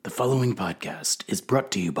following podcast is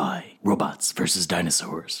brought to you by Robots vs.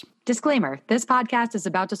 Dinosaurs. Disclaimer, this podcast is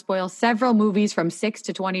about to spoil several movies from 6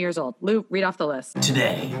 to 20 years old. Lou, read off the list.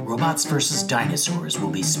 Today, Robots vs. Dinosaurs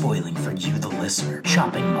will be spoiling for you, the listener.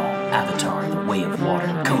 Shopping Mall, Avatar, The Way of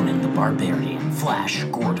Water, Conan the Barbarian, Flash,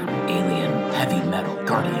 Gordon, Alien, Heavy Metal,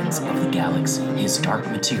 Guardians of the Galaxy, His Dark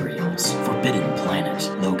Materials, Forbidden Planet,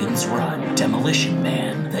 Logan's Run, Demolition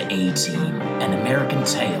Man, The A-Team, An American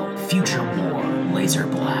Tale, Future War, Laser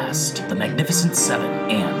Blast, The Magnificent Seven,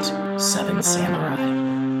 and Seven Samurai.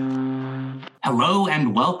 Hello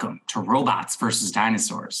and welcome to Robots vs.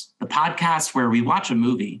 Dinosaurs, the podcast where we watch a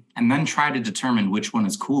movie and then try to determine which one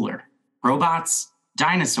is cooler. Robots,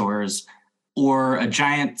 dinosaurs, or a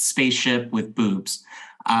giant spaceship with boobs.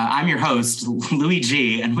 I'm your host, Louis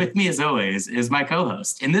G, and with me as always is my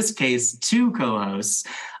co-host. In this case, two co-hosts.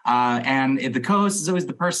 And the co-host is always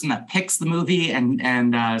the person that picks the movie, and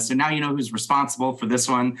so now you know who's responsible for this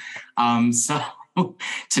one. So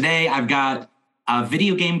today I've got a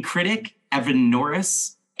video game critic, Evan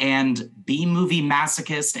Norris, and B-movie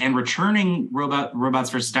masochist and returning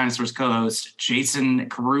Robots vs. Dinosaurs co-host, Jason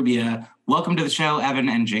Carubia. Welcome to the show, Evan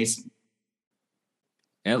and Jason.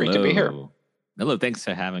 Hello. Great to be here. Hello, thanks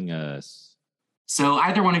for having us. So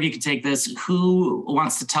either one of you can take this. Who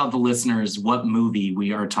wants to tell the listeners what movie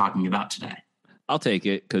we are talking about today? I'll take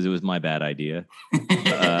it because it was my bad idea.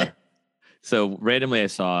 So randomly I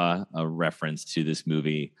saw a reference to this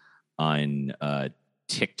movie on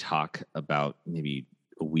TikTok about maybe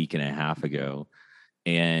a week and a half ago.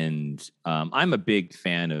 And I'm a big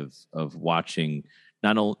fan of watching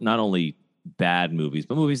not only bad movies,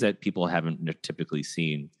 but movies that people haven't typically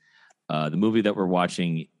seen. The movie that we're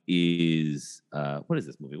watching is what is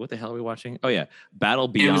this movie? What the hell are we watching? Oh yeah, Battle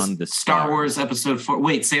Beyond the Stars. Star Wars Episode 4.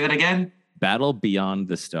 Wait, say that again. Battle Beyond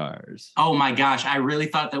the Stars. Oh my gosh, I really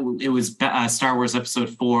thought that it was Star Wars Episode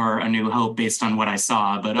 4: A New Hope based on what I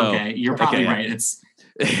saw. But okay, you're probably right.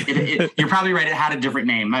 You're probably right. It had a different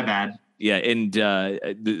name. My bad. Yeah, and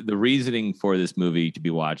the reasoning for this movie to be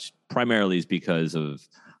watched primarily is because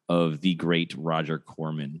of the great Roger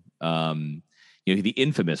Corman. The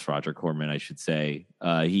infamous Roger Corman, I should say.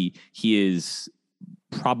 He is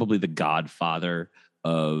probably the godfather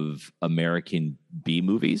of American B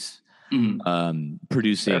movies,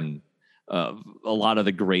 producing a lot of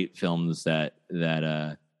the great films that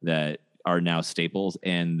are now staples,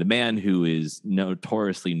 and the man who is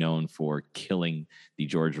notoriously known for killing the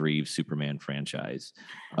George Reeves Superman franchise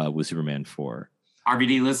with Superman 4.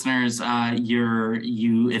 RBD listeners,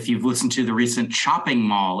 if you've listened to the recent Shopping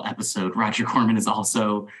Mall episode, Roger Corman is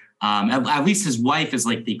also, at least his wife is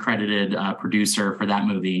like the credited producer for that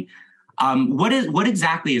movie. What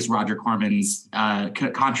exactly is Roger Corman's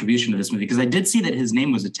contribution to this movie? Because I did see that his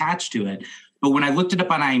name was attached to it, but when I looked it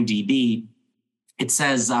up on IMDb, it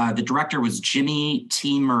says the director was Jimmy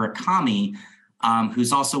T. Murakami,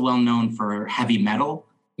 who's also well known for Heavy Metal.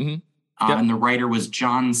 Mm-hmm. Yep. And the writer was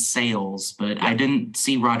John Sayles, but I didn't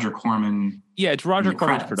see Roger Corman. Yeah, it's Roger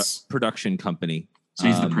Corman's production company. So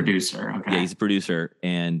he's the producer. Okay. Yeah, he's the producer,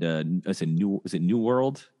 and is it New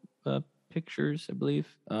World Pictures, I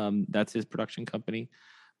believe. That's his production company.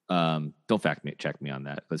 Don't check me on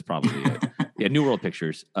that. That's probably it. Yeah, New World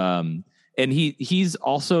Pictures. And he's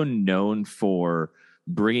also known for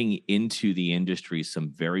bringing into the industry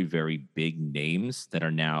some very, very big names that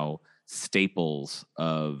are now staples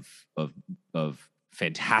of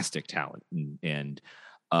fantastic talent. And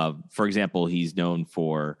for example, he's known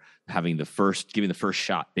for giving the first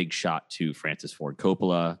big shot to Francis Ford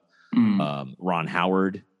Coppola, Ron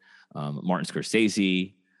Howard, Martin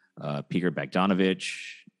Scorsese, Peter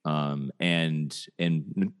Bogdanovich, and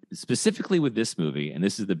specifically with this movie, and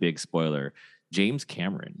this is the big spoiler, James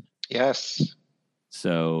Cameron. Yes.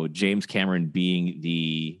 So James Cameron being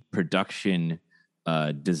the production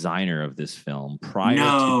designer of this film prior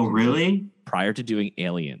to doing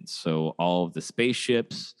Aliens. So all of the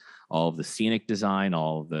spaceships, all of the scenic design,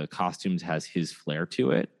 all of the costumes has his flair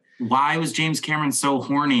to it. Why was James Cameron so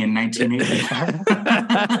horny in 1980?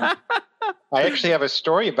 I actually have a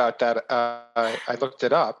story about that. I looked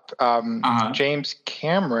it up. James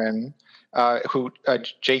Cameron, who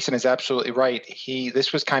Jason is absolutely right.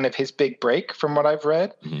 This was kind of his big break from what I've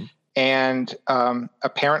read. Mm-hmm. And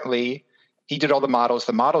apparently he did all the models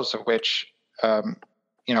of which,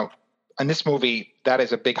 in this movie, that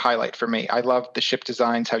is a big highlight for me. I loved the ship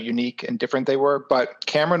designs, how unique and different they were. But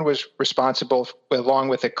Cameron was responsible, along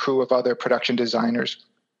with a crew of other production designers,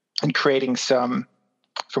 in creating some,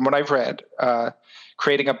 from what I've read,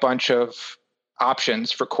 creating a bunch of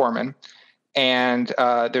options for Corman. And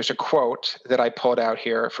there's a quote that I pulled out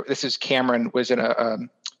here. This is Cameron was in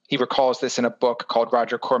He recalls this in a book called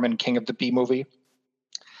Roger Corman, King of the B Movie.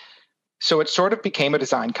 So it sort of became a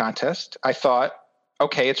design contest. I thought,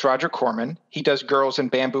 okay, it's Roger Corman. He does girls in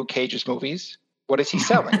bamboo cages movies. What is he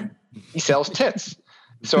selling? He sells tits.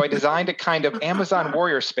 So I designed a kind of Amazon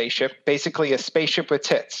warrior spaceship, basically a spaceship with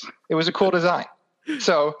tits. It was a cool design.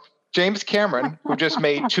 So James Cameron, who just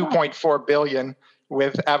made $2.4 billion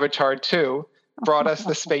with Avatar 2, brought us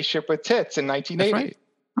the spaceship with tits in 1980. That's right.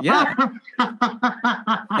 Yeah.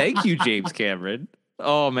 Thank you, James Cameron.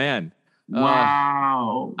 Oh, man.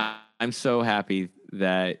 Wow. I'm so happy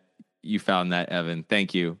that you found that, Evan.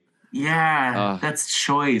 Thank you. Yeah, that's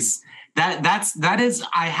choice. That is.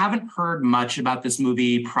 I haven't heard much about this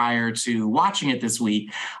movie prior to watching it this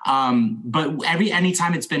week, but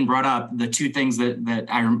anytime it's been brought up, the two things that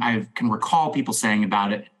I can recall people saying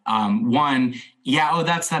about it. One,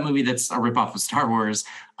 that's that movie that's a ripoff of Star Wars,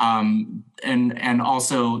 and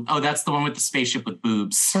also, that's the one with the spaceship with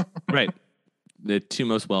boobs. Right, the two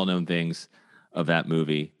most well-known things of that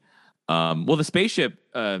movie. Well, the spaceship,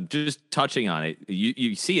 just touching on it,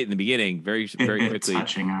 you see it in the beginning very quickly.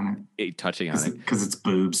 touching on it because it's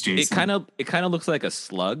boobs, Jason. It kind of looks like a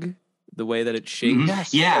slug, the way that it's shaped.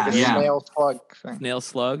 Mm-hmm. Yes, like a snail slug thing. Snail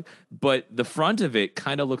slug, but the front of it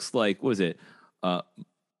kind of looks like, what was it?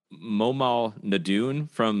 Momal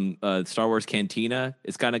Nadoon from Star Wars Cantina.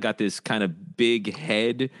 It's kind of got this kind of big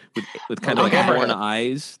head with kind of like horn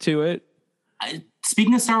eyes to it.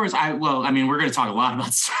 Speaking of Star Wars, we're going to talk a lot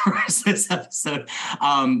about Star Wars this episode,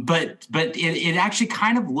 but it actually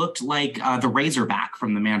kind of looked like the Razorback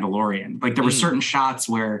from The Mandalorian. Like there were certain shots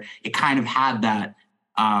where it kind of had that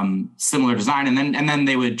similar design, and then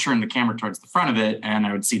they would turn the camera towards the front of it, and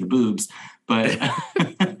I would see the boobs. But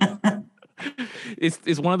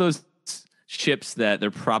it's one of those ships that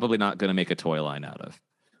they're probably not going to make a toy line out of.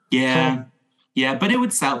 Yeah, but it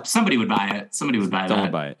would sell. Somebody would buy it. Someone would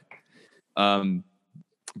buy it.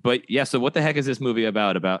 But yeah, so what the heck is this movie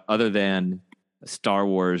about other than a Star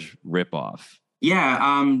Wars ripoff?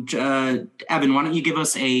 Yeah, Evan, why don't you give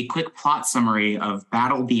us a quick plot summary of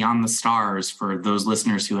Battle Beyond the Stars for those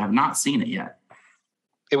listeners who have not seen it yet?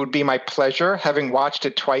 It would be my pleasure. Having watched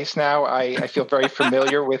it twice now, I feel very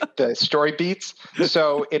familiar with the story beats.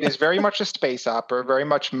 So it is very much a space opera, very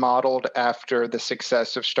much modeled after the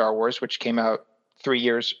success of Star Wars, which came out 3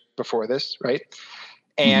 years before this, right?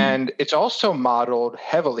 And it's also modeled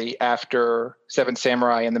heavily after Seven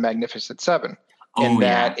Samurai and the Magnificent Seven,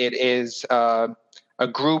 that it is a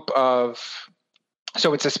group of,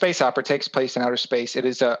 so it's a space opera, takes place in outer space. It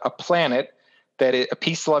is a planet that a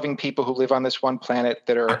peace-loving people who live on this one planet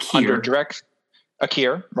that are under direct,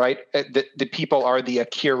 Akir, right? The people are the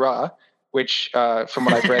Akira, which from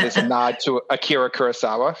what I've read is a nod to Akira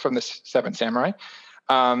Kurosawa from the Seven Samurai.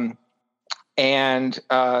 So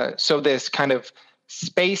this kind of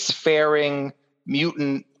space-faring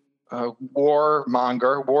mutant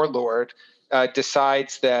warlord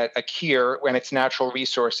decides that Akir and its natural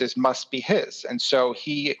resources must be his. And so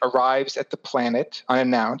he arrives at the planet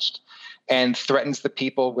unannounced and threatens the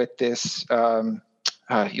people with this,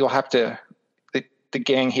 you'll have to, the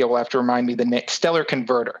gang here will have to remind me the name, Stellar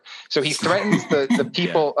Converter. So he threatens the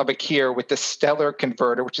people of Akir with the Stellar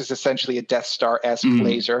Converter, which is essentially a Death Star-esque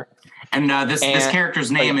laser. And this character's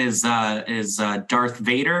name is Darth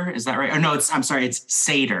Vader. Is that right? Or no, it's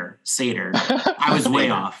Sator. I was way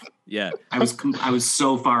off. Yeah, I was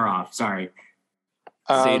so far off. Sorry.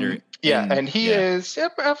 Sator. And he is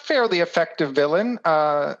a fairly effective villain.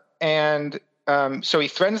 So he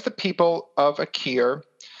threatens the people of Akir,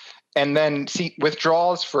 and then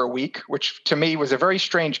withdraws for a week, which to me was a very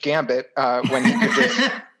strange gambit. When he could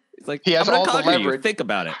just. It's like, he has all the leverage. You. Think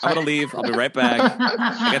about it. I'm going to leave. I'll be right back.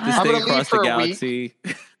 I got this thing across the galaxy.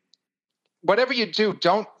 Whatever you do,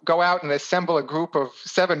 don't go out and assemble a group of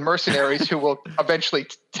 7 mercenaries who will eventually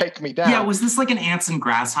take me down. Yeah, was this like an ants and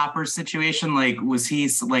grasshoppers situation? Like, was he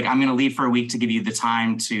like, I'm going to leave for a week to give you the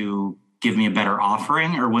time to give me a better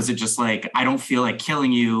offering? Or was it just like, I don't feel like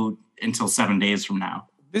killing you until 7 days from now?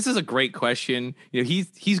 This is a great question. You know,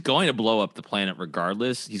 he's going to blow up the planet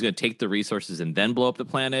regardless. He's going to take the resources and then blow up the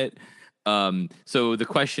planet. So the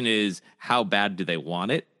question is, how bad do they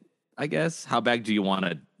want it? I guess. How bad do you want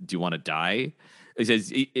to die? He says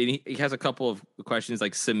he has a couple of questions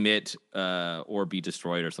like submit or be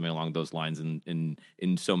destroyed or something along those lines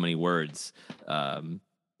in so many words.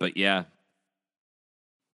 But yeah.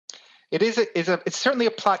 It's certainly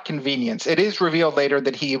a plot convenience. It is revealed later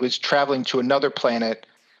that he was traveling to another planet.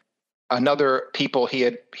 Another people he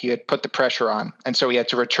had put the pressure on, and so he had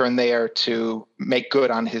to return there to make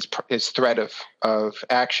good on his threat of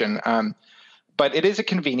action. But it is a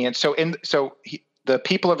convenience. So the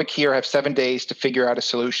people of Akir have 7 days to figure out a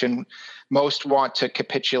solution. Most want to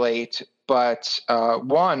capitulate, but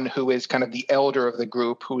one who is kind of the elder of the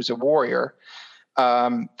group, who's a warrior,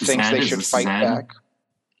 thinks they should fight back.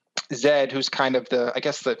 Zed, who's kind of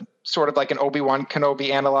the sort of like an Obi-Wan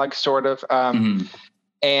Kenobi analog, sort of.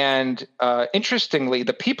 And interestingly,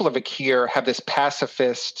 the people of Akir have this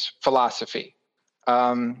pacifist philosophy.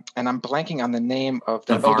 And I'm blanking on the name of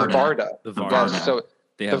the Varda. The Varda. Yes, so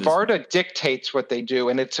the Varda dictates what they do,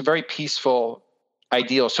 and it's a very peaceful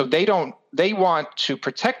ideal. So they want to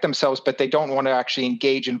protect themselves, but they don't want to actually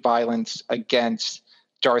engage in violence against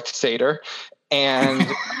Darth Vader. And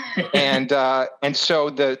so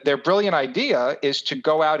their brilliant idea is to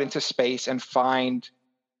go out into space and find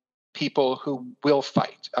people who will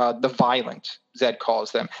fight, the violent, Zed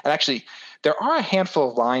calls them. And actually, there are a handful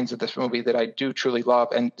of lines of this movie that I do truly love.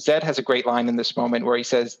 And Zed has a great line in this moment where he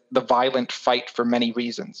says, "The violent fight for many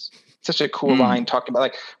reasons." Such a cool line, talking about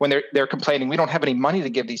like when they're complaining, we don't have any money to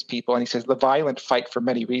give these people. And he says, "The violent fight for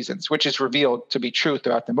many reasons," which is revealed to be true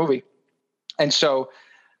throughout the movie. And so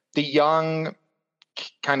the young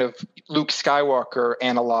kind of Luke Skywalker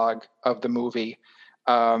analog of the movie,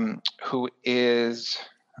 who is,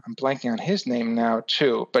 I'm blanking on his name now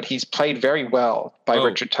too, but he's played very well by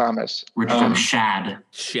Richard Thomas. Shad.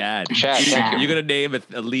 Shad. You're going to name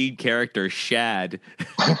a lead character Shad.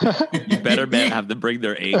 You better have them bring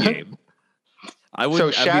their A game. I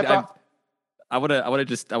would say Shad Skywalker. I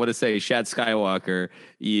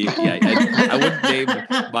wouldn't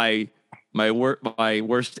name my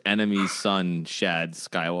worst enemy's son Shad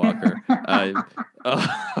Skywalker.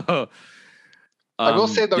 I will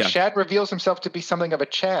say though, Shad reveals himself to be something of a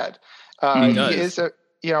Chad. He is a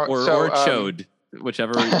or Chode,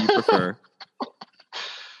 whichever you prefer.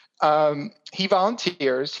 He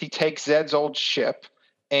volunteers. He takes Zed's old ship,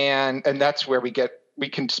 and that's where we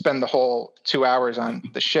can spend the whole 2 hours on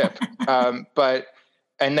the ship. And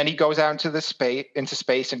then he goes out into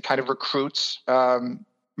space and kind of recruits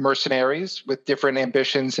mercenaries with different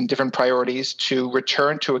ambitions and different priorities to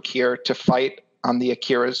return to Akir to fight on the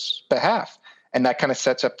Akira's behalf. And that kind of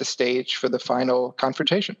sets up the stage for the final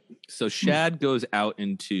confrontation. So Shad goes out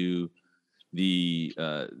into the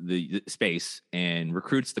space and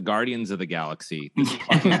recruits the Guardians of the Galaxy, this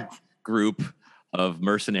group of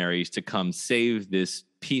mercenaries, to come save this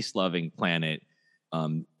peace-loving planet.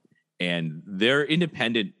 And their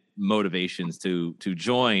independent motivations to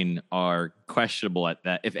join are questionable at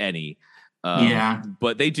that, if any.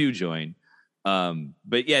 But they do join.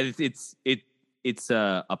 But yeah, it's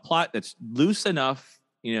a plot that's loose enough,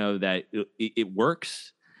 that it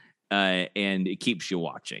works, and it keeps you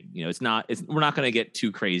watching. We're not going to get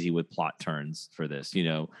too crazy with plot turns for this.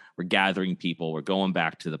 We're gathering people, we're going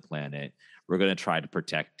back to the planet, we're going to try to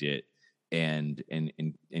protect it and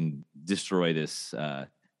destroy this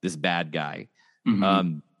bad guy.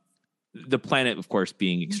 Mm-hmm. The planet, of course,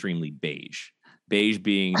 being extremely beige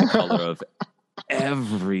being the color of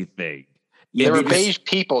everything. Yeah, there were beige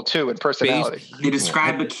people too in personality. They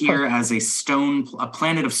describe Akir as a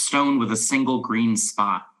planet of stone with a single green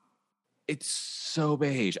spot. It's so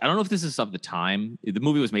beige. I don't know if this is of the time. The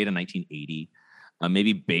movie was made in 1980.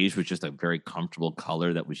 Maybe beige was just a very comfortable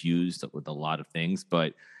color that was used with a lot of things,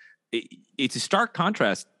 but it's a stark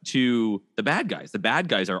contrast to the bad guys. The bad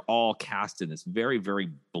guys are all cast in this very, very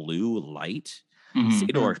blue light,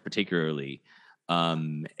 Sador particularly.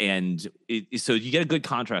 And so you get a good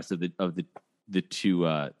contrast of the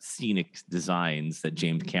two scenic designs that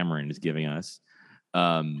James Cameron is giving us.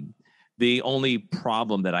 The only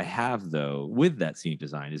problem that I have, though, with that scenic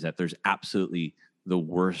design is that there's absolutely the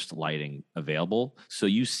worst lighting available. So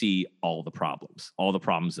you see all the problems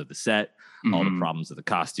of the set, all the problems of the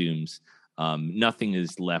costumes. Nothing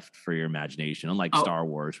is left for your imagination, unlike Star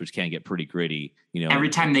Wars, which can get pretty gritty. Every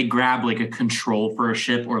time they grab like a control for a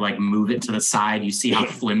ship or like move it to the side, you see how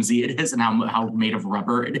flimsy it is and how made of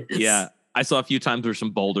rubber it is. Yeah. I saw a few times where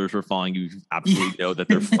some boulders were falling. You absolutely know that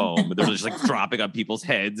they're foam. They're just like dropping on people's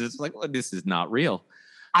heads. It's like, well, this is not real.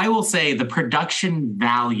 I will say the production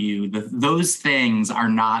value, those things are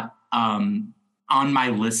not on my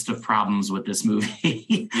list of problems with this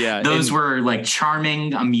movie. Yeah, those were like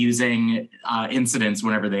charming, amusing incidents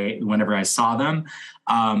whenever I saw them,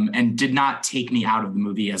 and did not take me out of the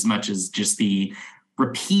movie as much as just the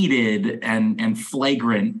repeated and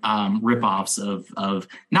flagrant ripoffs of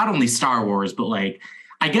not only Star Wars, but like,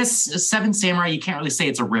 I guess Seven Samurai, you can't really say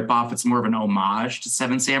it's a ripoff. It's more of an homage to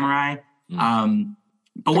Seven Samurai.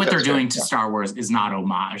 But what they're doing to Star Wars is not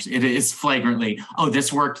homage. It is flagrantly,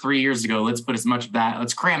 this worked 3 years ago. Let's put as much of that,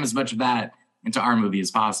 let's cram as much of that into our movie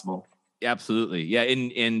as possible. Absolutely. Yeah.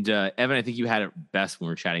 And Evan, I think you had it best when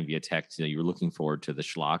we were chatting via text. You were looking forward to the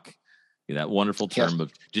schlock, that wonderful term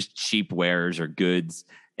of just cheap wares or goods.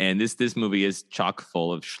 And this movie is chock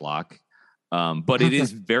full of schlock. But it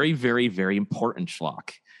is very, very, very important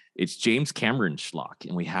schlock. It's James Cameron schlock,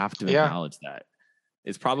 and we have to acknowledge that.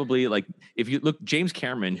 It's probably like, if you look, James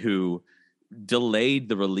Cameron, who delayed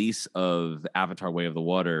the release of Avatar: Way of the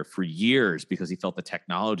Water for years because he felt the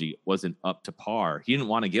technology wasn't up to par. He didn't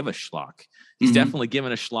want to give a schlock. He's definitely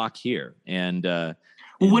given a schlock here. And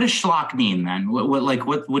what does schlock mean then? What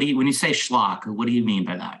do you, when you say schlock, what do you mean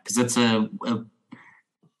by that? Because it's a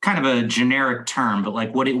kind of a generic term, but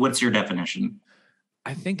like, what's your definition?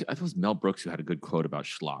 I think it was Mel Brooks who had a good quote about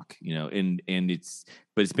schlock, and it's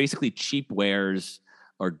basically cheap wares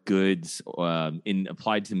or goods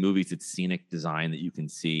applied to movies. It's scenic design that you can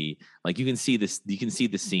see. Like, you can see this, you can see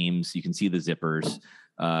the seams, you can see the zippers.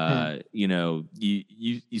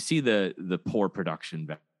 You see the poor production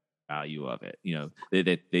value of it.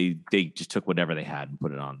 They just took whatever they had and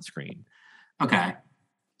put it on the screen. Okay.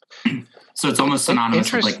 So it's almost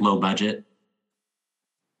synonymous with like low budget.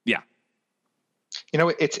 Yeah.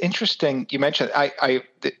 It's interesting. You mentioned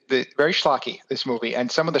the very schlocky, this movie,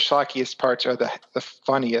 and some of the schlockiest parts are the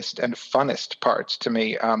funniest and funnest parts to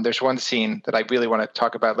me. There's one scene that I really want to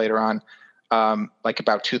talk about later on, like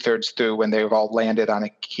about 2/3 through, when they've all landed on a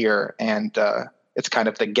pier, and it's kind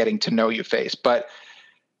of the getting to know you phase. But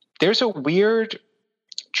there's a weird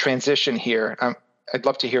transition here. I'd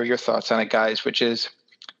love to hear your thoughts on it, guys, which is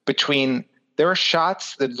between, there are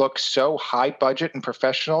shots that look so high budget and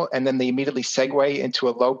professional, and then they immediately segue into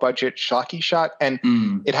a low budget schlocky shot. And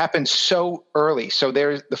it happens so early. So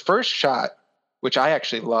there's the first shot, which I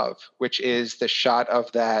actually love, which is the shot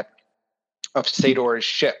of Sador's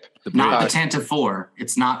ship. Not the Tantive 4.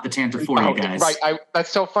 It's not the Tantive 4, you guys. Right. That's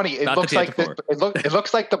so funny. It looks like it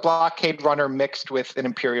looks like the blockade runner mixed with an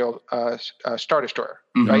Imperial Star Destroyer.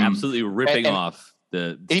 Right? Absolutely ripping off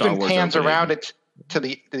the Star even Wars pans opening. around it to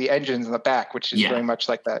the engines in the back, which is very much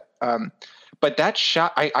like that. But that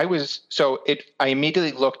shot, I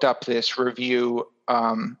immediately looked up this review.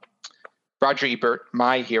 Roger Ebert,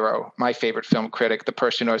 my hero, my favorite film critic, the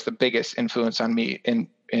person who has the biggest influence on me in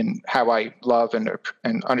how I love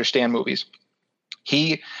and understand movies.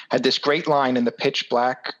 He had this great line in the Pitch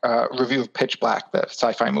Black review of Pitch Black, the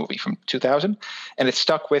sci-fi movie from 2000, and it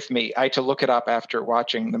stuck with me. I had to look it up after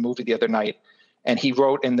watching the movie the other night. And he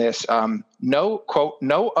wrote in this, no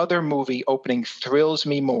other movie opening thrills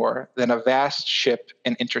me more than a vast ship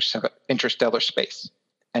in interstellar space,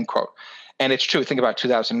 end quote. And it's true. Think about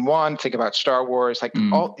 2001, think about Star Wars, like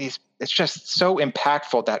all these, it's just so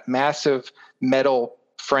impactful, that massive metal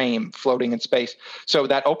frame floating in space. So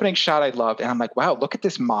that opening shot I loved, and I'm like, wow, look at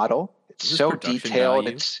this model. It's so detailed.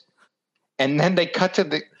 Value? And then they cut to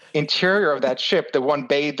the interior of that ship, the one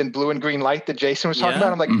bathed in blue and green light that Jason was talking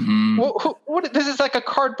about. I'm like, what? This is like a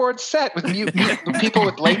cardboard set with people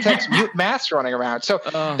with latex mute masks running around. So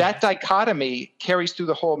that dichotomy carries through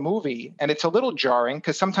the whole movie, and it's a little jarring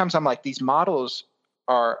because sometimes I'm like, these models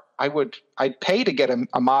I'd pay to get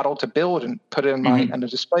a model to build and put it in in a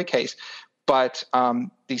display case, but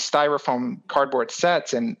these styrofoam cardboard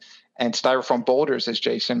sets and styrofoam boulders, as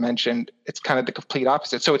Jason mentioned, it's kind of the complete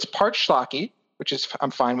opposite. So it's part schlocky, which is I'm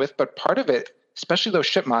fine with, but part of it, especially those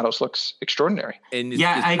ship models, looks extraordinary. And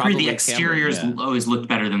I agree. The exteriors always look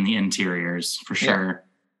better than the interiors, for sure.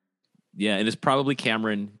 Yeah, and it's probably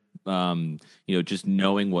Cameron, just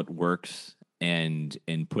knowing what works and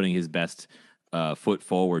putting his best foot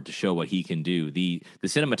forward to show what he can do. The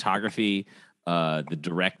cinematography, the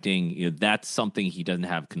directing, that's something he doesn't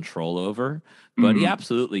have control over, but he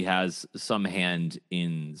absolutely has some hand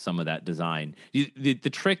in some of that design. The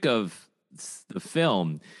trick of the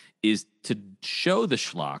film is to show the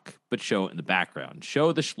schlock, but show it in the background.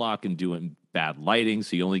 Show the schlock and do it in bad lighting,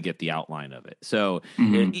 so you only get the outline of it. So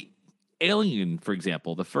Alien, for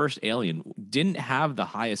example, the first Alien didn't have the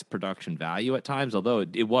highest production value at times, although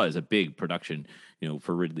it was a big production,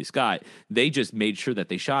 for Ridley Scott. They just made sure that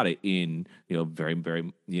they shot it in, very,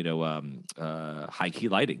 very, high key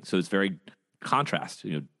lighting. So it's very contrast,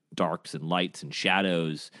 darks and lights and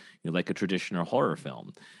shadows, like a traditional horror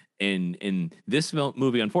film. In this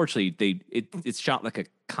movie, unfortunately, it's shot like a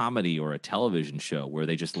comedy or a television show where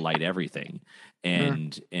they just light everything,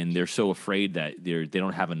 and they're so afraid that they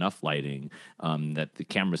don't have enough lighting, that the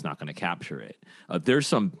camera's not going to capture it. There's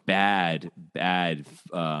some bad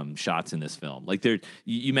shots in this film. Like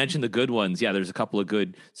you mentioned the good ones. Yeah, there's a couple of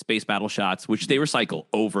good space battle shots, which they recycle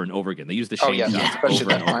over and over again. They use the same shots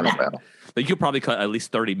over and over again. Like, you could probably cut at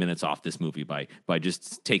least 30 minutes off this movie by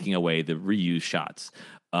just taking away the reused shots.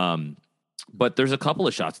 But there's a couple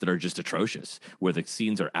of shots that are just atrocious, where the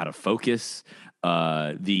scenes are out of focus.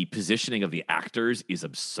 The positioning of the actors is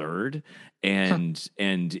absurd, and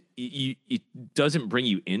it doesn't bring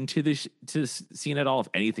you into this scene at all. If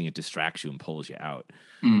anything, it distracts you and pulls you out.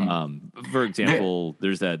 For example,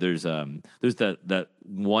 there's that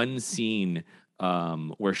one scene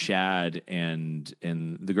where Shad and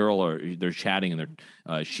the girl they're chatting,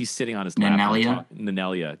 and she's sitting on his lap.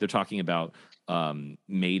 Nenelia. They're talking about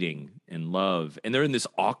mating and love, and they're in this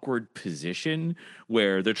awkward position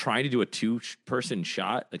where they're trying to do a two-person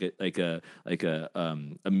shot, like a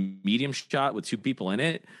medium shot with two people in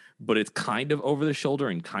it, but it's kind of over the shoulder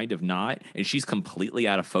and kind of not, and she's completely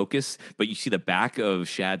out of focus, but you see the back of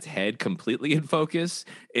Shad's head completely in focus,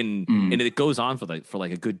 and it goes on for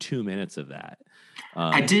like a good 2 minutes of that.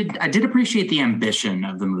 I did appreciate the ambition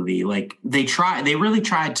of the movie. Like they really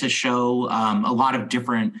tried to show a lot of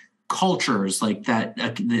different cultures, like that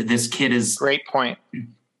this kid is great point,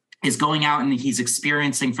 is going out and he's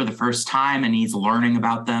experiencing for the first time, and he's learning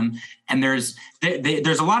about them. And there's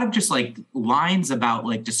a lot of just like lines about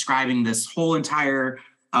like describing this whole entire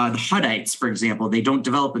the Huttites, for example, they don't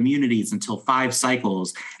develop immunities until 5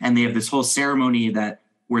 cycles, and they have this whole ceremony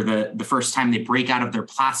where the first time they break out of their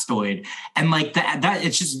plastoid, and like that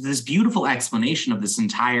it's just this beautiful explanation of this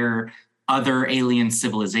entire other alien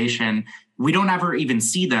civilization. We don't ever even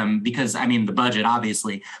see them because, I mean, the budget,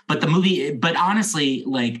 obviously, but honestly,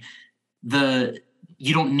 like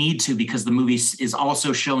you don't need to, because the movie is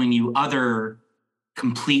also showing you other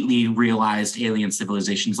completely realized alien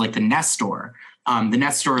civilizations, like the Nestor. The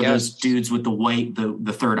Nestor are those dudes with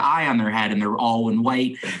the third eye on their head, and they're all in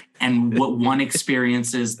white. And what one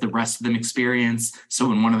experiences, the rest of them experience. So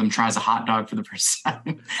when one of them tries a hot dog for the first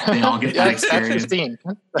time, they all get that experience. That's the scene.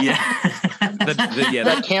 Yeah.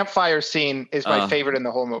 That campfire scene is my favorite in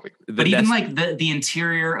the whole movie. But even like the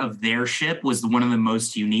interior of their ship was one of the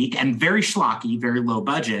most unique and very schlocky, very low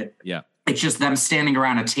budget. Yeah. It's just them standing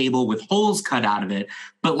around a table with holes cut out of it.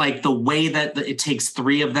 But like the way that it takes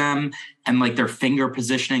 3 of them and like their finger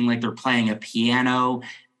positioning, like they're playing a piano,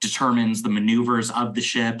 determines the maneuvers of the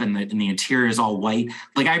ship, and the interior is all white.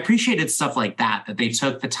 Like I appreciated stuff like that they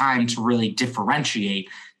took the time to really differentiate,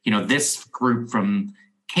 this group from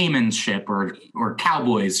Cayman's ship or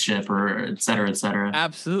Cowboy's ship, or et cetera, et cetera.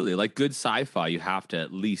 Absolutely. Like good sci-fi, you have to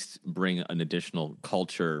at least bring an additional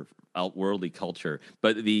culture, outworldly culture.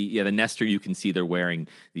 But the Nestor, you can see they're wearing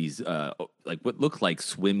these like what look like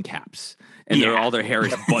swim caps, and all their hair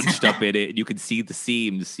is bunched up in it, and you can see the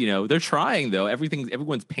seams. They're trying though.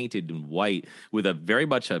 Everyone's painted in white with a very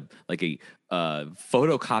much a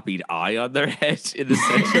photocopied eye on their head in the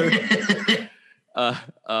center.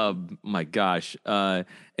 My gosh. And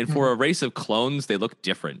for a race of clones, they look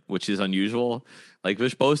different, which is unusual. Like they're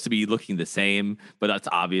supposed to be looking the same, but that's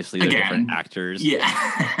obviously the different actors.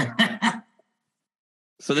 Yeah.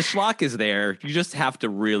 So the schlock is there. You just have to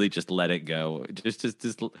really just let it go. Just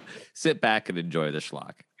sit back and enjoy the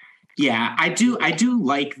schlock. Yeah, I do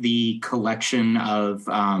like the collection of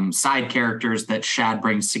side characters that Shad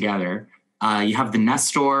brings together. You have the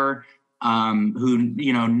Nestor, who,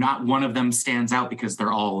 not one of them stands out because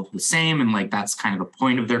they're all the same. And like, that's kind of the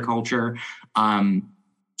point of their culture.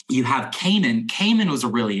 You have Cayman. Cayman was a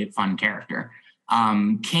really fun character.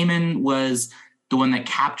 Cayman was the one that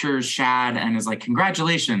captures Shad and is like,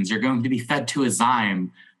 congratulations, you're going to be fed to a zyme.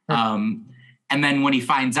 And then when he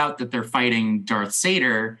finds out that they're fighting Darth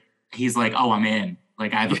Sader, he's like, oh, I'm in.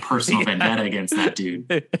 Like, I have a personal vendetta against that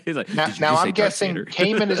dude. He's like, now I'm guessing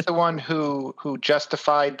Cayman is the one who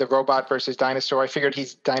justified the robot versus dinosaur. I figured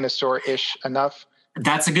he's dinosaur-ish enough.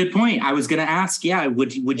 That's a good point. I was going to ask,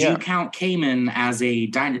 would you count Cayman as a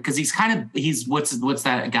dinosaur? Because he's what's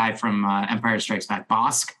that guy from Empire Strikes Back?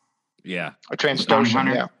 Bosk? Yeah. A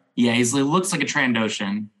Trandoshan, yeah. He looks like a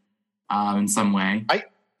Trandoshan in some way.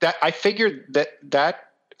 I figured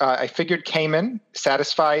I figured Cayman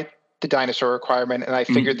satisfied the dinosaur requirement, and I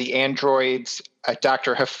figured the androids at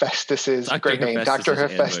Dr. Hephaestus's Dr.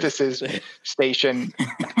 Hephaestus's station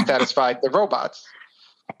satisfied the robots.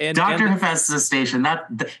 And Dr. Hephaestus' station.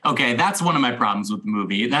 That's one of my problems with the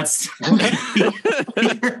movie. That's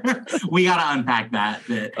we got to unpack that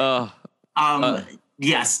bit.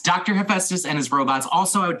 Yes, Dr. Hephaestus and his robots.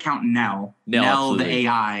 Also, I would count Nell, the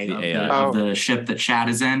AI of the ship that Shad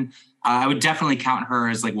is in. I would definitely count her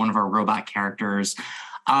as like one of our robot characters.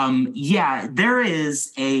 There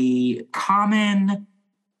is a common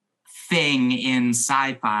thing in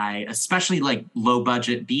sci-fi, especially like low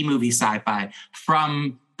budget B-movie sci-fi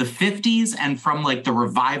from the 50s and from like the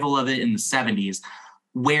revival of it in the 70s,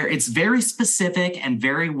 where it's very specific and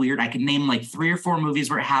very weird. I can name like 3 or 4 movies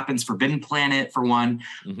where it happens. Forbidden Planet, for one,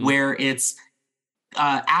 where it's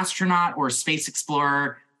astronaut or space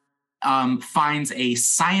explorer finds a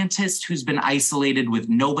scientist who's been isolated with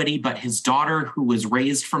nobody but his daughter, who was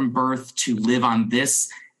raised from birth to live on this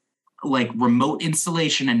like remote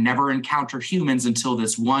installation and never encounter humans until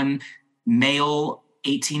this one male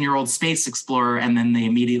 18-year-old space explorer. And then they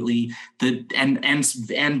immediately to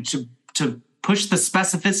push the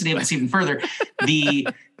specificity of this even further, the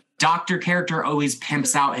doctor character always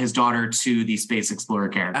pimps out his daughter to the space explorer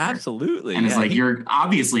character. Absolutely. And it's like, you're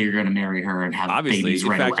going to marry her and have babies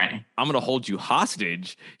right away. I'm going to hold you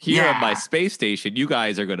hostage here at my space station. You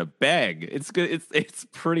guys are going to beg. It's good. It's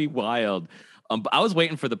pretty wild. I was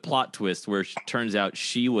waiting for the plot twist where it turns out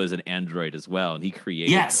she was an android as well, and he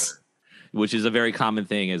created her, which is a very common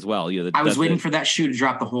thing as well. I was waiting for that shoe to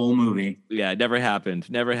drop the whole movie. Yeah, it never happened.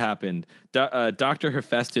 Dr.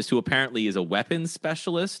 Hephaestus, who apparently is a weapons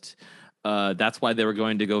specialist, that's why they were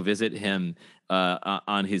going to go visit him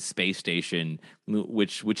on his space station,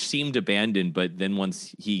 which seemed abandoned. But then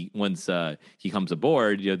once he comes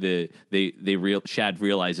aboard, Shad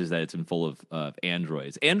realizes that it's been full of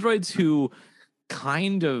androids who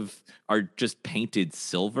kind of are just painted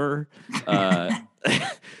silver.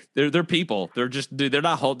 They're people. They're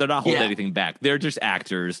not holding anything back. They're just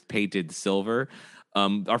actors painted silver.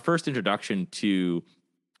 Our first introduction to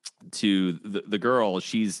the girl,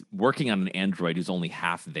 she's working on an android who's only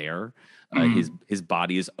half there. His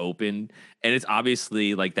body is open, and it's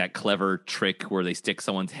obviously like that clever trick where they stick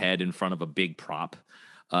someone's head in front of a big prop.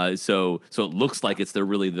 So it looks like it's their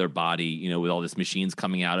body, with all this machines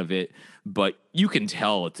coming out of it, but you can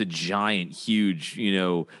tell it's a giant, huge,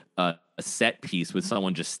 a set piece with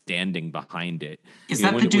someone just standing behind it. Is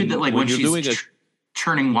that the dude that when she's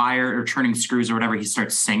churning wire or churning screws or whatever, he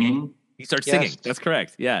starts singing? He starts singing. That's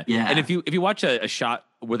correct. Yeah. And if you watch a shot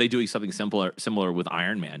where they doing something similar with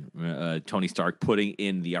Iron Man, Tony Stark putting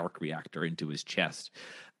in the arc reactor into his chest,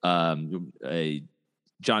 Jon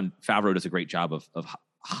Favreau does a great job of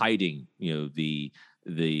hiding, the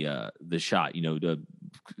shot,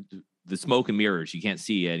 the smoke and mirrors. You can't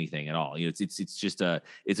see anything at all. It's just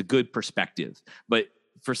it's a good perspective. But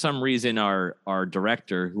for some reason, our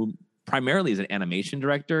director, who primarily is an animation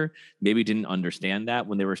director, maybe didn't understand that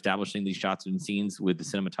when they were establishing these shots and scenes with the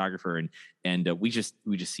cinematographer, and we just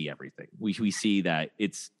see everything. We see that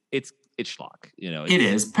it's schlock. It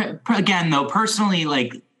is. Again, though, personally,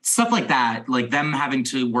 like stuff like that, like them having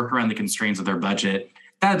to work around the constraints of their budget,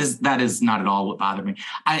 that is not at all what bothered me.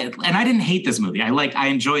 I didn't hate this movie. I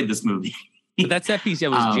enjoyed this movie. But that set piece,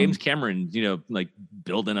 was James Cameron, like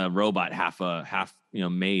building a robot half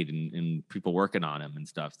made and people working on him and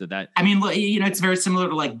stuff. It's very similar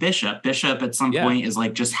to like Bishop. Bishop at some point is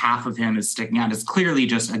like just half of him is sticking out. It's clearly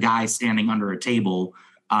just a guy standing under a table.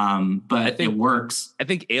 But it works. I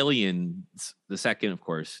think Aliens, the second, of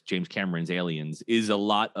course, James Cameron's Aliens, is a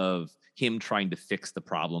lot of him trying to fix the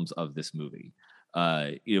problems of this movie.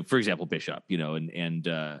 For example, Bishop,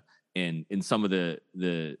 and in some of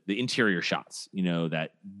the interior shots, that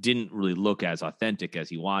didn't really look as authentic as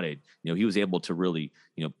he wanted. He was able to really,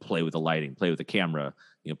 play with the lighting, play with the camera,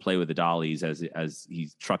 play with the dollies as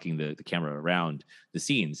he's trucking the camera around the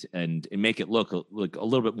scenes and make it look a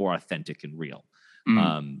little bit more authentic and real.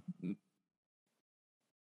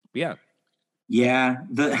 Yeah.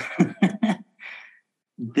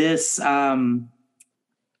 This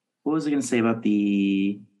what was I going to say about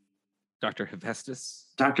the Dr. Hephaestus?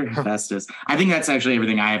 Dr. Hephaestus. I think that's actually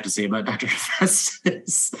everything I have to say about Dr.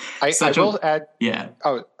 Hephaestus. I will add. Yeah.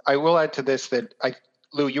 Oh, I will add to this that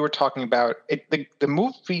Lou, you were talking about it. The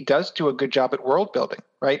movie does do a good job at world building,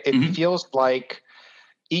 right? It feels like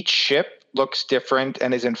each ship looks different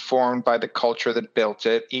and is informed by the culture that built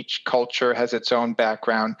it. Each culture has its own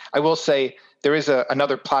background. I will say there is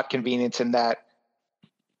another plot convenience in that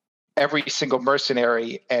every single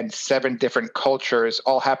mercenary and 7 different cultures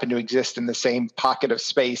all happen to exist in the same pocket of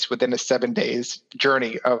space within a 7 days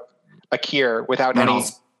journey of Akir without any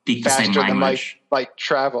faster than light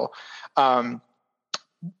travel.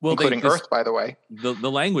 Including Earth, by the way. The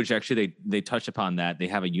language, actually, they touch upon that. They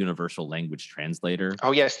have a universal language translator.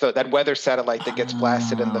 Oh, yes, that weather satellite that gets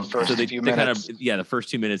blasted in the first few minutes. The first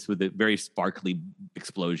 2 minutes with the very sparkly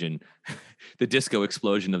explosion, the disco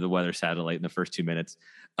explosion of the weather satellite in the first 2 minutes.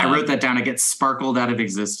 I wrote that down. It gets sparkled out of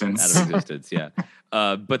existence. Yeah.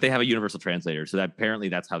 But they have a universal translator, so that apparently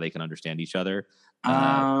that's how they can understand each other.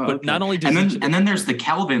 But not only does and then there's the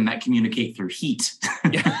Kelvin that communicate through heat.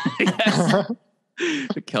 Yes.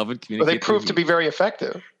 The Kelvin communication. Well, they proved to be very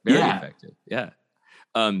effective. Very effective. Yeah.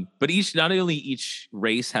 But not only each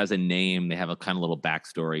race has a name, they have a kind of little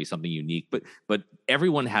backstory, something unique, but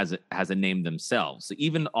everyone has a name themselves. So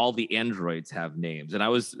even all the androids have names. And I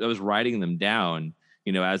was writing them down,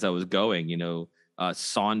 as I was going,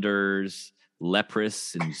 Saunders,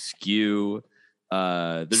 Leprous, and Skew.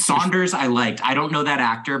 Saunders I liked. I don't know that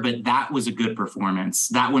actor, but that was a good performance.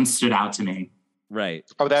 That one stood out to me. Right.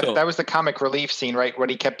 Oh, that was the comic relief scene, right? When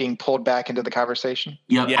he kept being pulled back into the conversation.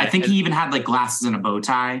 Yep. Yeah, I think he even had like glasses and a bow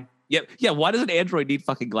tie. Yep. Yeah. Why does an android need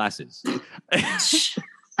fucking glasses?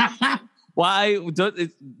 Why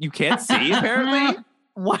you can't see apparently?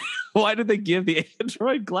 Why did they give the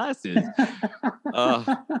android glasses?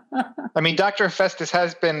 I mean, Dr. Festus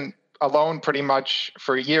has been alone pretty much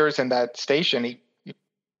for years in that station. He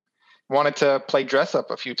wanted to play dress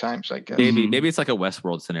up a few times, I guess. Maybe it's like a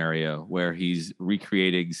Westworld scenario where he's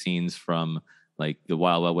recreating scenes from like the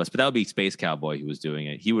Wild Wild West, but that would be Space Cowboy who was doing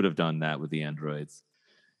it. He would have done that with the androids.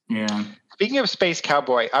 Yeah. Speaking of Space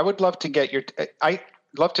Cowboy, I would love to get I'd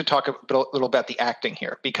love to talk a little about the acting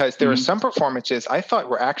here, because there are some performances I thought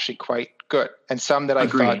were actually quite good, and some that I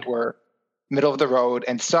thought were middle of the road,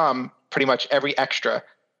 and some pretty much every extra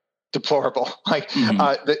deplorable. Like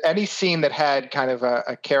any scene that had kind of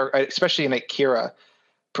a character, especially in Akira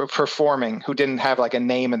performing, who didn't have like a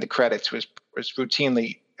name in the credits, was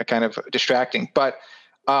routinely a kind of distracting. But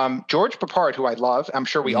George Papard, who I love, I'm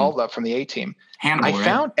sure we all love from the A-Team.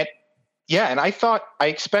 Hannibal, and I thought I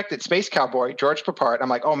expected Space Cowboy, George Papard. I'm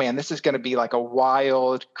like, oh man, this is going to be like a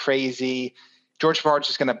wild, crazy. George Papard's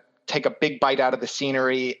just going to take a big bite out of the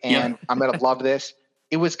scenery, and I'm going to love this.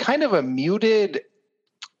 It was kind of a muted,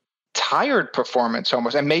 tired performance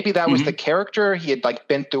almost, and maybe that was the character. He had like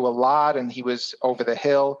been through a lot and he was over the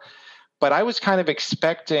hill, but I was kind of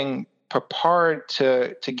expecting Papard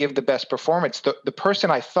to give the best performance. The person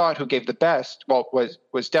I thought who gave the best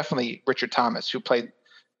was definitely Richard Thomas, who played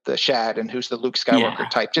the Shad and who's the Luke Skywalker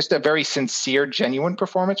type. Just a very sincere, genuine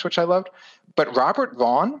performance, which I loved. But Robert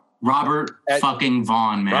fucking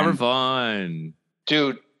Vaughn, man. Robert Vaughn,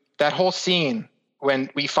 dude, that whole scene when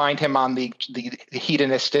we find him on the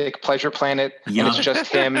hedonistic pleasure planet, and it's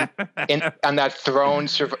just him on that throne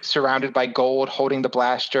surrounded by gold, holding the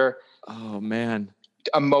blaster. Oh man,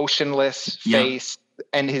 a motionless face,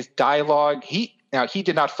 and his dialogue. He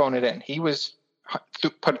did not phone it in. He was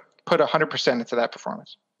put 100% into that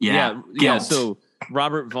performance. Yeah. So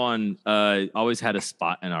Robert Vaughn always had a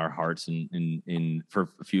spot in our hearts, and for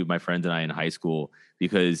a few of my friends and I in high school,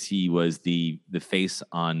 because he was the face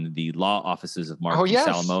on the law offices of Marquis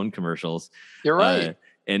Salamone commercials. You're right.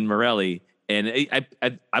 And Morelli. And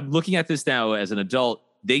I'm looking at this now as an adult.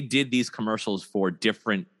 They did these commercials for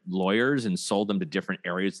different lawyers and sold them to different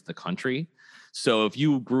areas of the country. So if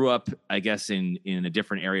you grew up, I guess, in a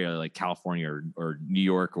different area like California or New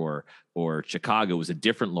York or Chicago, it was a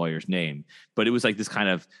different lawyer's name. But it was like this kind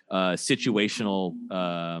of situational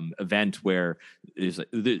event where it's like,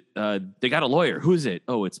 they got a lawyer. Who is it?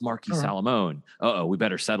 Oh, it's Marquis Salamone. Uh-oh, we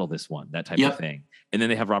better settle this one, that type of thing. And then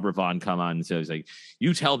they have Robert Vaughn come on and says, like,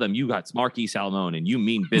 you tell them you got Marquis Salamone and you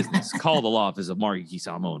mean business. Call the law office of Marquis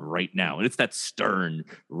Salamone right now. And it's that stern,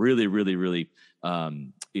 really, really, really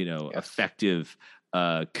effective,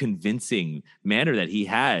 convincing manner that he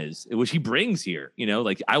has, which he brings here.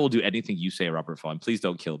 Like, I will do anything you say, Robert Vaughn. Please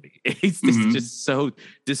don't kill me. It's just so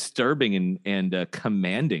disturbing and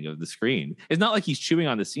commanding of the screen. It's not like he's chewing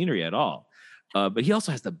on the scenery at all. But he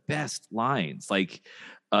also has the best lines. Like,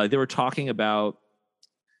 they were talking about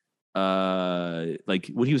like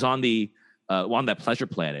when he was on that pleasure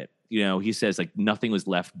planet, he says like nothing was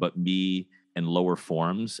left but me and lower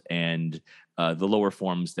forms, and the lower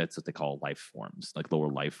forms, that's what they call life forms, like lower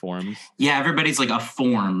life forms. Yeah, everybody's like a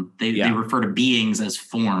form. They refer to beings as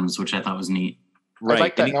forms, which I thought was neat. Right. I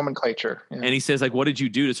like that nomenclature. Yeah. And he says, like, what did you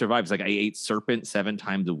do to survive? It's like, I ate serpent 7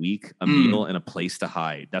 times a week, a meal, and a place to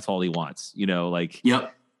hide. That's all he wants.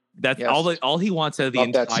 That's all he wants out of the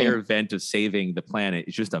entire event of saving the planet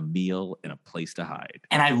is just a meal and a place to hide.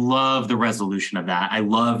 And I love the resolution of that. I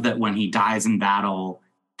love that when he dies in battle,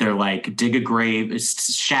 they're like, dig a grave.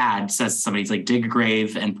 Shad says to somebody, he's like, dig a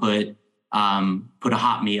grave and put a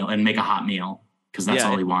hot meal and make a hot meal, because that's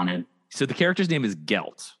all he wanted. So the character's name is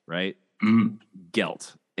Gelt, right?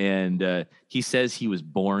 Gelt. And he says he was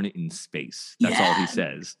born in space. That's all he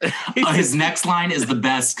says. His next line is the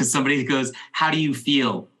best, because somebody goes, how do you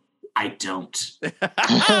feel? I don't.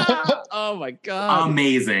 Oh my God.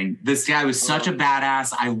 Amazing. This guy was such a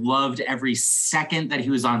badass. I loved every second that he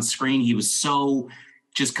was on screen. He was so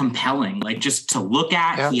just compelling. Like, just to look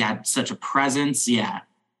at, he had such a presence. Yeah.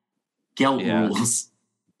 Gelt rules.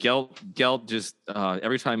 Gelt just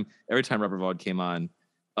every time Robert Vaughn came on,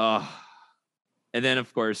 And then,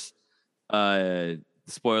 of course,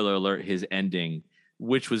 spoiler alert, his ending,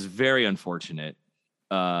 which was very unfortunate.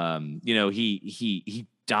 He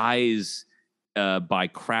dies by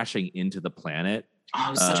crashing into the planet. Oh,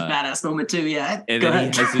 it was such a badass moment too. Yeah. And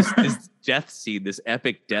then he has this death scene, this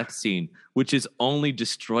epic death scene, which is only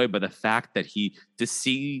destroyed by the fact that to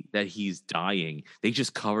see that he's dying, they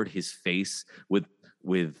just covered his face with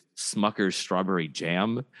Smucker's strawberry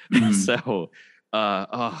jam. So,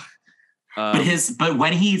 but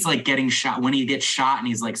when he's like getting shot, when he gets shot and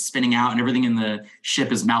he's like spinning out and everything in the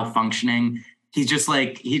ship is malfunctioning, he's just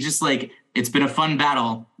like, it's been a fun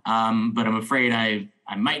battle, but I'm afraid I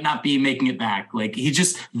might not be making it back. Like, he's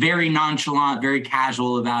just very nonchalant, very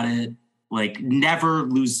casual about it. Like, never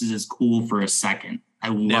loses his cool for a second. I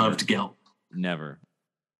loved Gil. Never.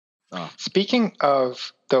 Oh. Speaking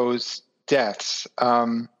of those deaths,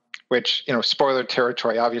 which, spoiler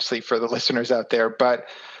territory, obviously, for the listeners out there,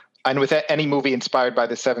 and with any movie inspired by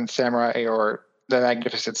the Seventh Samurai or the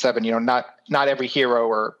Magnificent Seven, not every hero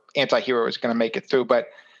or anti-hero is going to make it through. But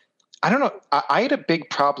I don't know. I had a big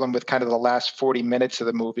problem with kind of the last 40 minutes of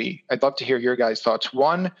the movie. I'd love to hear your guys' thoughts.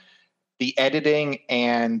 One, the editing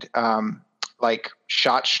and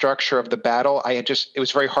shot structure of the battle. It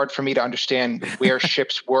was very hard for me to understand where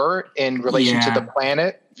ships were in relation to the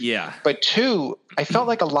planet. Yeah. But two, I felt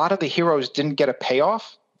like a lot of the heroes didn't get a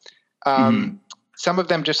payoff. Some of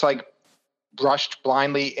them just rushed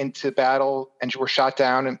blindly into battle and were shot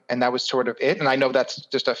down, and that was sort of it. And I know that's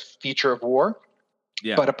just a feature of war.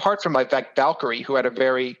 Yeah. But apart from Valkyrie, who had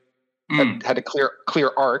had a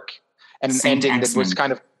clear arc and an ending that was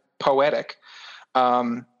kind of poetic, right?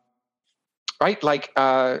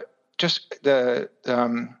 Just the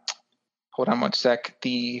hold on one sec.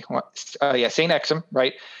 Saint Exum,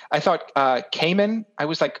 right? I thought Cayman. I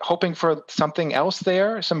was hoping for something else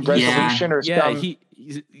there, some resolution or some he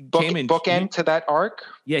bookend to that arc.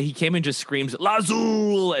 Yeah, he came and just screams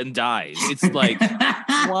Lazul and dies. It's like,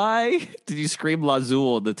 why did you scream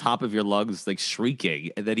Lazul at the top of your lungs, shrieking,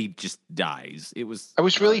 and then he just dies? I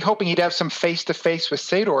was really hoping he'd have some face to face with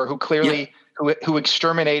Sador, who clearly who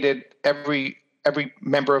exterminated every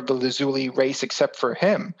member of the Lazuli race except for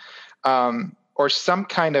him. Or some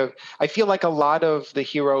kind of, I feel like a lot of the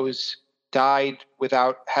heroes died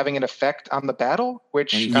without having an effect on the battle,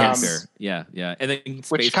 which and then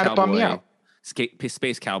which kind of bummed me out.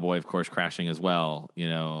 Space Cowboy, of course, crashing as well.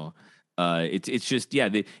 It's just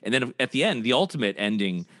and then at the end, the ultimate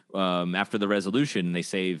ending, after the resolution, they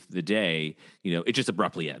save the day. It just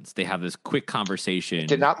abruptly ends. They have this quick conversation.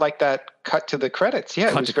 Did not like that cut to the credits.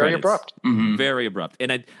 Yeah, it was very abrupt. Mm-hmm. Very abrupt.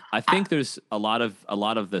 And I think there's a lot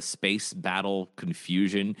of the space battle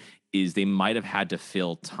confusion is they might have had to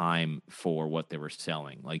fill time for what they were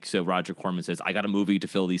selling. So Roger Corman says, I got a movie to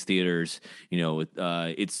fill these theaters,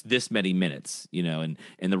 it's this many minutes, and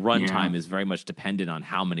the runtime is very much dependent on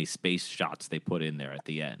how many space shots they put in there at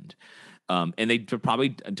the end. And they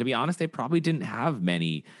probably, to be honest, they probably didn't have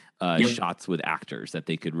many shots with actors that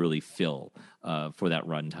they could really fill for that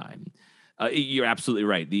runtime. You're absolutely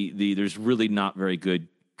right. There's really not very good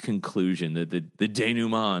conclusion. The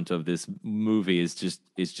denouement of this movie is just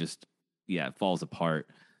it falls apart.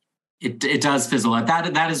 It does fizzle out.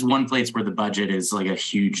 That is one place where the budget is a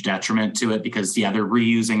huge detriment to it, because they're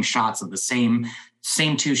reusing shots of the same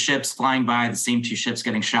two ships flying by, the same two ships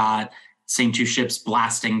getting shot, same two ships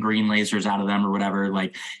blasting green lasers out of them or whatever.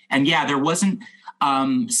 There wasn't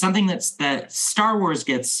something that Star Wars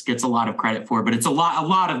gets a lot of credit for, but it's a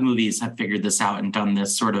lot of movies have figured this out and done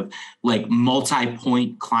this sort of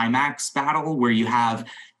multi-point climax battle where you have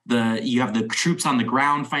the troops on the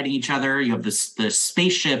ground fighting each other, you have the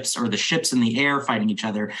spaceships or the ships in the air fighting each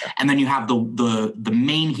other, and then you have the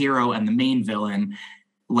main hero and the main villain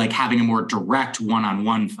having a more direct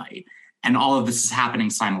one-on-one fight. And all of this is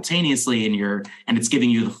happening simultaneously, and it's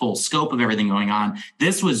giving you the full scope of everything going on.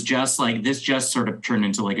 This was just sort of turned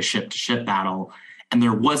into a ship-to-ship battle, and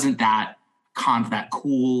there wasn't that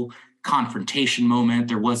cool confrontation moment.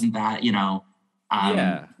 There wasn't that,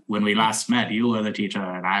 when we last met, you were the teacher,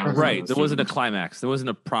 and I was right. There wasn't a climax. There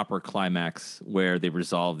wasn't a proper climax where they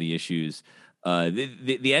resolved the issues.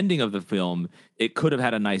 The ending of the film, it could have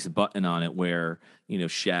had a nice button on it where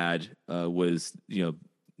Shad was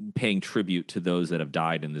paying tribute to those that have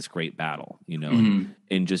died in this great battle, and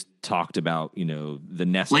just talked about, the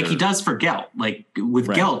nest. He does for Gelt.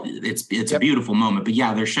 With Gelt, it's a beautiful moment, but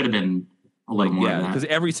there should have been a little more of that. Because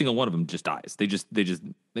every single one of them just dies.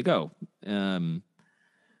 They go.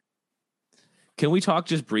 Can we talk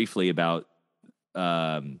just briefly about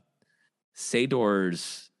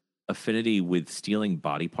Sador's affinity with stealing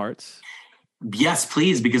body parts? Yes,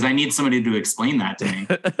 please, because I need somebody to explain that to me.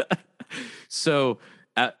 So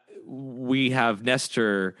we have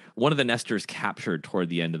Nestor, one of the Nestors captured toward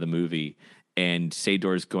the end of the movie, and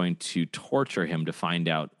Sador is going to torture him to find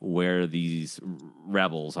out where these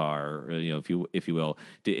rebels are, if you will.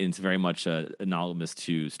 It's very much analogous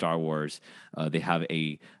to Star Wars. They have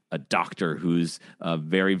a doctor who's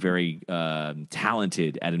very, very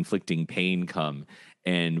talented at inflicting pain come.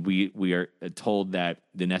 And we are told that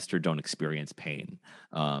the Nestor don't experience pain.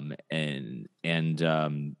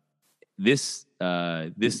 This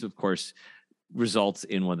of course results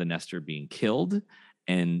in one of the Nestor being killed,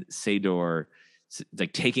 and Sador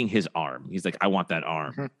like taking his arm. He's like, I want that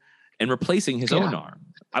arm, and replacing his own arm.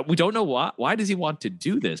 We don't know why. Why does he want to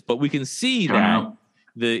do this? But we can see that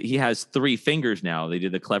he has 3 fingers now. They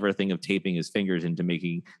did the clever thing of taping his fingers into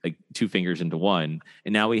making like 2 fingers into one,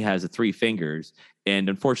 and now he has 3 fingers. And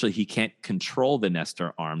unfortunately, he can't control the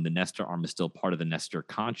Nestor arm. The Nestor arm is still part of the Nestor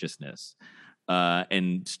consciousness,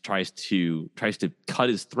 and tries to cut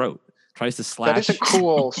his throat. Tries to slash. That is a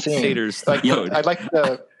cool scene. Sador's throat. I like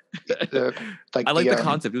the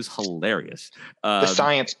concept. It was hilarious. The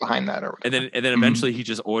science behind that. And then eventually he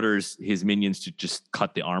just orders his minions to just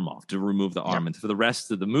cut the arm off, to remove the arm. And for the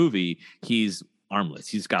rest of the movie, he's armless.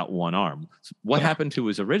 He's got one arm. So what happened to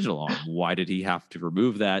his original arm? Why did he have to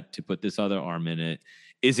remove that to put this other arm in it?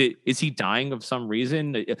 Is he dying of some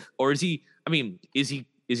reason? Or is he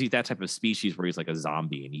that type of species where he's like a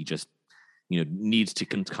zombie and he just needs to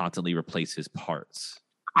constantly replace his parts?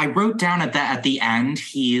 I wrote down at the end,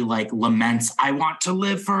 he like laments, I want to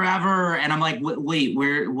live forever. And I'm like, wait,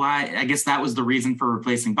 why? I guess that was the reason for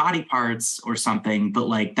replacing body parts or something. But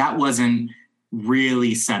like, that wasn't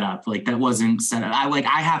really set up. Like that wasn't set up.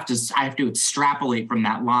 I have to extrapolate from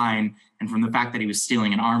that line and from the fact that he was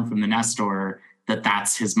stealing an arm from the Nestor,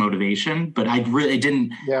 that's his motivation. But I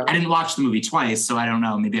didn't watch the movie twice. So I don't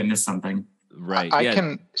know. Maybe I missed something. Right.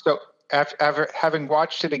 So after having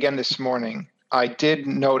watched it again this morning, I did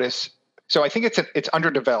notice. So I think it's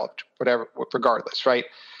underdeveloped, regardless, right?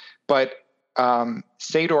 But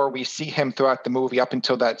Sador, we see him throughout the movie up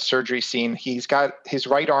until that surgery scene. He's got his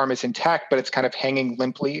right arm is intact, but it's kind of hanging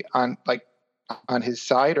limply on his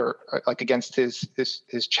side or like against his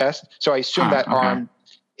chest. So I assume that arm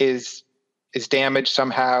is damaged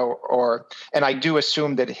somehow, and I do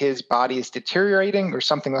assume that his body is deteriorating or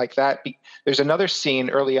something like that. There's another scene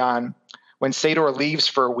early on when Sador leaves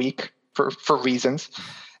for a week for reasons.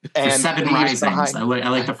 And 7 risings. I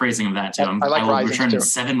like the phrasing of that too. I will return to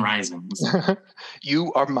 7 risings.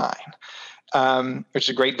 You are mine, which is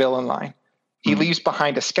a great villain line. He leaves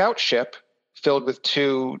behind a scout ship filled with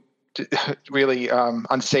 2 really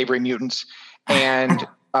unsavory mutants. And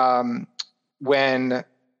when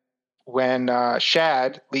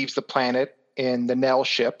Shad leaves the planet in the Nell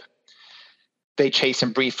ship, they chase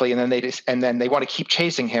him briefly, and then they want to keep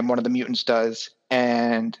chasing him. One of the mutants does,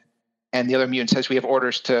 and the other mutant says, "We have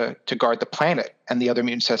orders to guard the planet." And the other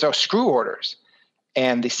mutant says, "Oh, screw orders."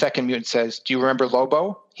 And the second mutant says, "Do you remember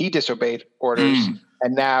Lobo? He disobeyed orders,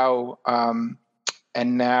 and now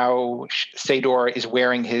Sador is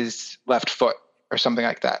wearing his left foot," or something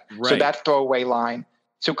like that. Right. So that throwaway line.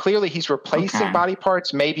 So clearly he's replacing body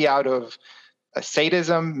parts, maybe out of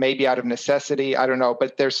sadism, maybe out of necessity. I don't know,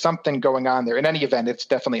 but there's something going on there. In any event, it's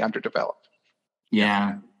definitely underdeveloped.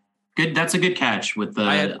 Yeah. Good. That's a good catch with the.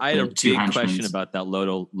 I had a big question about that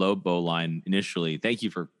Lobo line initially. Thank you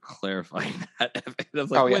for clarifying that. I was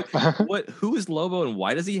like, what? Who is Lobo and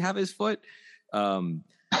why does he have his foot? But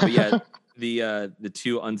yeah, the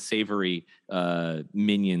 2 unsavory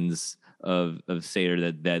minions of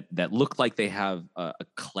Sador that look like they have a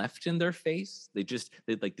cleft in their face. They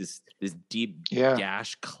like this deep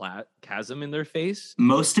gash chasm in their face.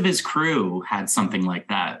 Most of his crew had something like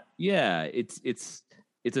that. Yeah,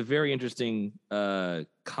 it's a very interesting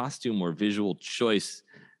costume or visual choice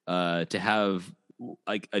to have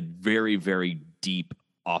like a very, very deep,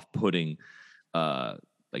 off-putting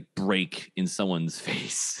like break in someone's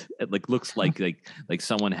face. It like looks like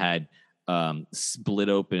someone had split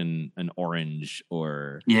open an orange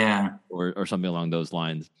or something along those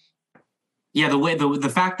lines. Yeah,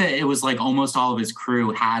 the fact that it was like almost all of his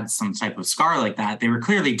crew had some type of scar like that, they were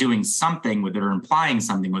clearly doing something with it or implying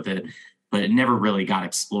something with it, but it never really got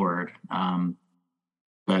explored.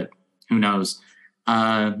 But who knows?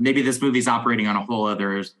 Maybe this movie's operating on a whole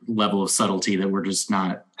other level of subtlety that we're just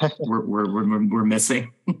not we're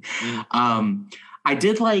missing. I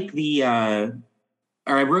did like the.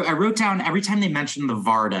 Or I wrote down every time they mentioned the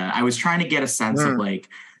Varda, I was trying to get a sense of like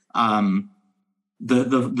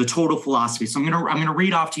the total philosophy. So I'm gonna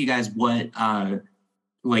read off to you guys what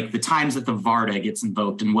like the times that the Varda gets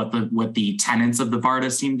invoked and what the tenets of the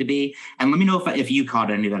Varda seem to be, and let me know if you caught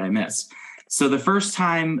any that I missed. So the first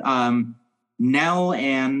time, Nell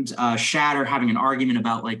and Shad are having an argument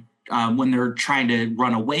about like when they're trying to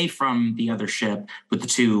run away from the other ship with the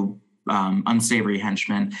two unsavory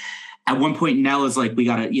henchmen. At one point, Nell is like, we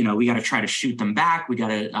gotta try to shoot them back. We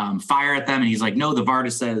gotta fire at them. And he's like, no, the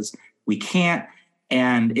Varda says we can't.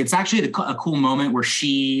 And it's actually a cool moment where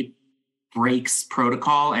she breaks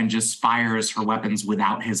protocol and just fires her weapons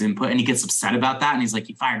without his input. And he gets upset about that. And he's like,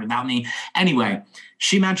 you fired without me. Anyway,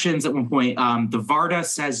 she mentions at one point, the Varda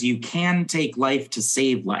says you can take life to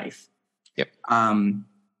save life. Yep.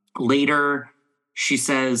 Later, she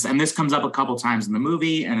says, and this comes up a couple times in the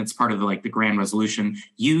movie, and it's part of the grand resolution,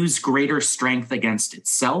 use greater strength against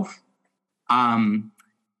itself. And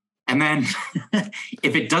then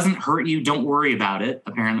if it doesn't hurt you, don't worry about it.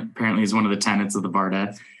 Apparently is one of the tenets of the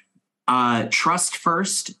Varda. Trust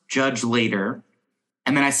first, judge later.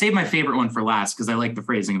 And then I saved my favorite one for last because I like the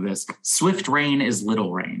phrasing of this. Swift rain is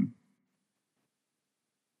little rain.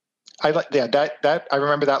 I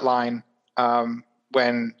remember that line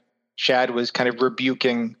when Shad was kind of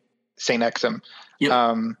rebuking Saint Exum.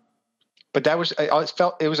 Yep. But that was, I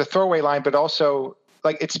felt it was a throwaway line, but also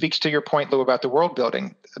it speaks to your point, Lou, about the world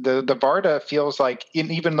building. The Varda feels like,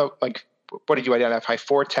 even though what did you identify?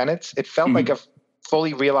 4 tenets. It felt like a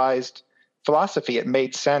fully realized philosophy. It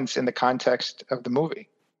made sense in the context of the movie.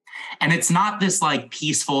 And it's not this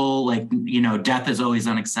peaceful, death is always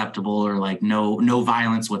unacceptable or no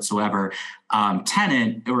violence whatsoever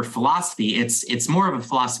tenet or philosophy. It's more of a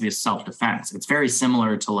philosophy of self-defense. It's very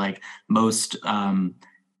similar to most,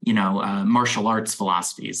 martial arts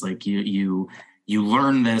philosophies. You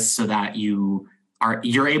learn this so that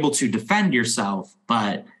you're able to defend yourself,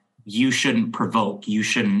 but you shouldn't provoke, you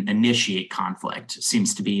shouldn't initiate conflict,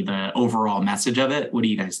 seems to be the overall message of it. What do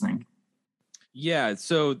you guys think? Yeah,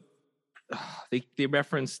 so they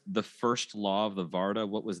referenced the first law of the Varda.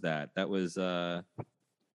 What was that? That was I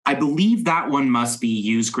believe that one must be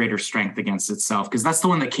use greater strength against itself, because that's the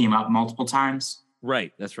one that came up multiple times.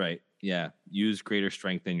 Right, that's right. Yeah, use greater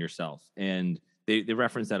strength than yourself. And they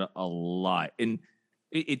reference that a lot. And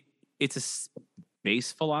it's a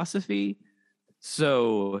space philosophy,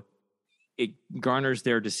 so it garners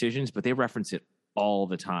their decisions, but they reference it all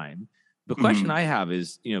the time. The question I have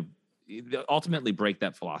is, they ultimately break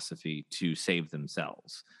that philosophy to save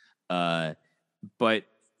themselves. But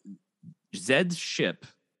Zed's ship,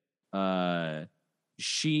 I'm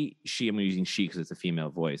using she because it's a female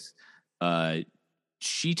voice.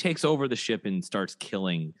 She takes over the ship and starts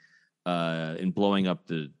killing and blowing up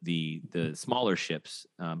the smaller ships.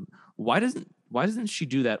 Why doesn't she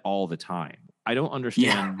do that all the time? I don't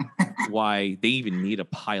understand why they even need a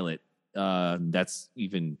pilot that's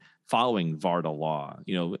even following Varda law.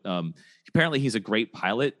 Apparently he's a great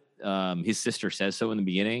pilot. His sister says so in the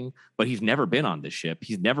beginning, but he's never been on this ship.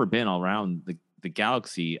 He's never been around the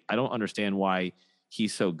galaxy. I don't understand why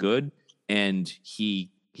he's so good, and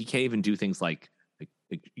he can't even do things like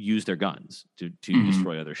use their guns to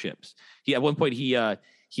destroy other ships. At one point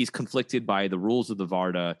he's conflicted by the rules of the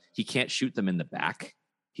Varda. He can't shoot them in the back.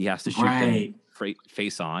 He has to shoot them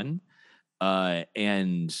face on.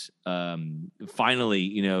 And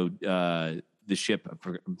finally, the ship,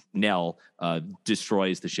 Nell,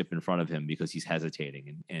 destroys the ship in front of him because he's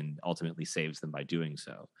hesitating, and ultimately saves them by doing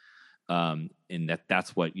so. And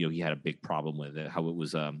that's what, he had a big problem with it, how it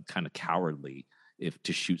was kind of cowardly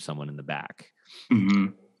to shoot someone in the back.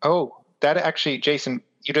 Mm-hmm. Oh, that actually, Jason,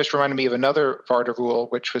 you just reminded me of another Varda rule,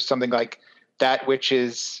 which was something like that which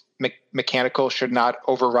is mechanical should not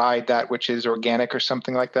override that which is organic or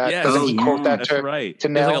something like that. Yes. Doesn't he quote that to Nell? It's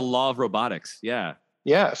like a law of robotics. Yeah.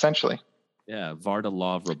 Yeah, essentially. Yeah, Varda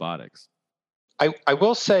law of robotics. I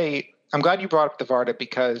will say, I'm glad you brought up the Varda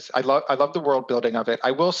because I love the world building of it.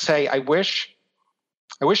 I will say I wish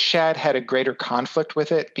Shad had a greater conflict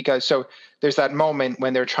with it, because there's that moment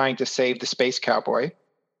when they're trying to save the space cowboy.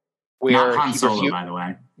 Where not Han Solo, by the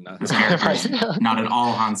way. His character's not at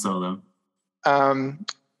all Han Solo.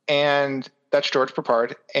 And that's George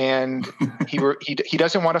Papard, and he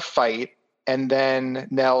doesn't want to fight. And then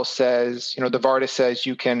Nell says, the Varda says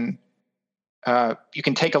you can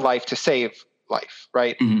take a life to save life,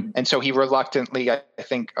 right? Mm-hmm. And so he reluctantly, I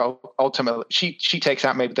think, ultimately she takes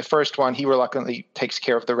out maybe the first one. He reluctantly takes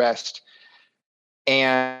care of the rest,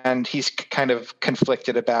 and he's kind of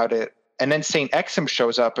conflicted about it. And then Saint Exum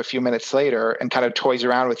shows up a few minutes later and kind of toys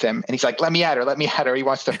around with him, and he's like, "Let me at her." He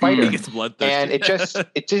wants to fight her, he gets bloodthirsty. And it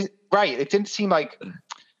didn't seem like.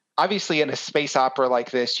 Obviously, in a space opera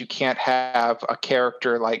like this, you can't have a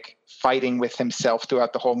character fighting with himself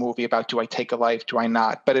throughout the whole movie about, do I take a life, do I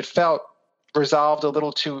not? But it felt resolved a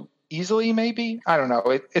little too easily, maybe. I don't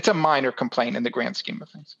know. It's a minor complaint in the grand scheme of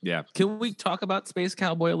things. Yeah. Can we talk about Space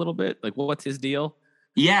Cowboy a little bit? Like, what's his deal?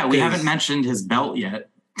 Yeah, we haven't mentioned his belt yet.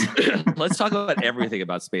 Let's talk about everything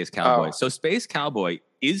about Space Cowboy. So Space Cowboy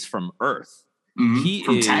is from Earth. He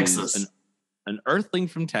from is Texas. An Earthling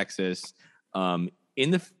from Texas,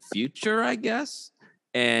 in the future, I guess.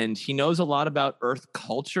 And he knows a lot about Earth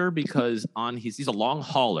culture because he's a long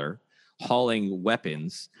hauler, hauling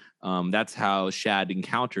weapons. That's how Shad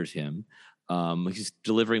encounters him. He's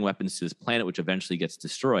delivering weapons to this planet, which eventually gets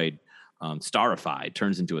destroyed, starified,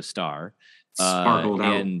 turns into a star, sparkled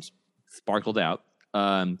out.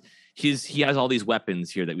 He has all these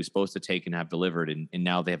weapons here that we're supposed to take and have delivered, and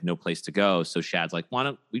now they have no place to go. So Shad's like, why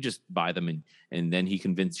don't we just buy them? And then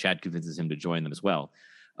Shad convinces him to join them as well.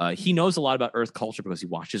 He knows a lot about Earth culture because he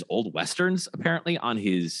watches old Westerns, apparently, on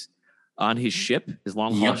his ship, his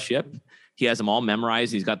long haul ship. He has them all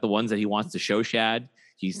memorized. He's got the ones that he wants to show Shad.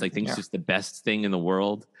 He's like, thinks it's the best thing in the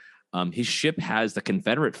world. His ship has the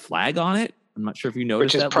Confederate flag on it. I'm not sure if you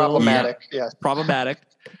noticed that. Which is problematic. Yes. Problematic.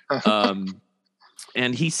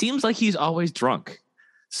 And he seems like he's always drunk.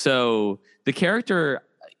 So the character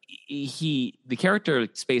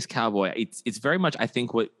Space Cowboy, it's very much, I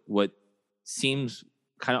think, what seems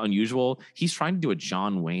kind of unusual. He's trying to do a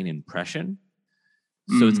John Wayne impression.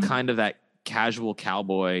 So it's kind of that casual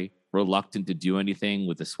cowboy, reluctant to do anything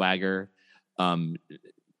with the swagger.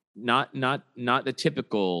 Not the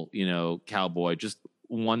typical, cowboy, just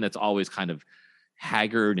one that's always kind of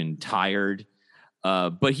haggard and tired.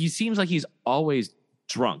 But he seems like he's always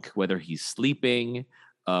drunk, whether he's sleeping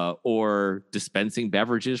or dispensing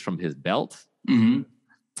beverages from his belt. Along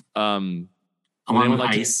with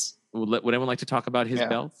ice. Would anyone like to talk about his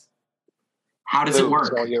belt? How does it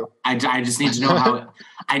work? I just need to know how.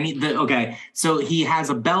 So he has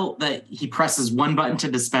a belt that he presses one button to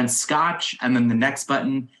dispense scotch, and then the next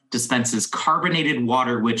button dispenses carbonated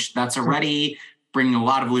water, which that's already bringing a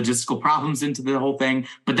lot of logistical problems into the whole thing.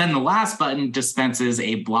 But then the last button dispenses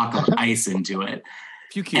a block of ice into it.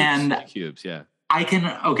 Few cubes, yeah. I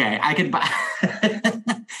can buy.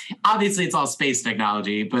 Obviously, it's all space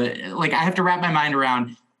technology, but like I have to wrap my mind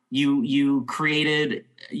around. You created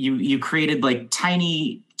like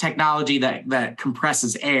tiny technology that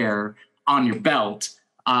compresses air on your belt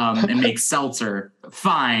and makes seltzer.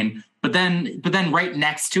 Fine, but then right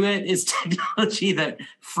next to it is technology that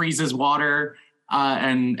freezes water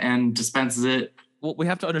and dispenses it. Well, we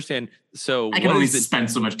have to understand. So I can only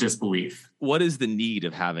suspend so much disbelief. What is the need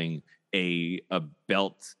of having a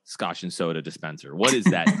belt scotch and soda dispenser? What is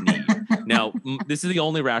that need? Now, this is the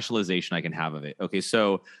only rationalization I can have of it. Okay,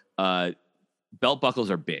 so belt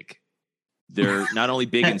buckles are big. They're not only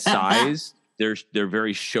big in size, they're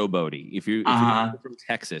very showboaty. If you're from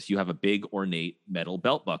Texas, you have a big ornate metal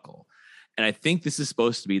belt buckle. And I think this is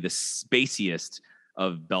supposed to be the spaciest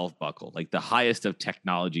of belt buckle, like the highest of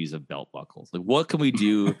technologies of belt buckles. Like, what can we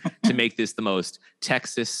do to make this the most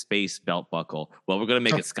Texas space belt buckle? Well, we're going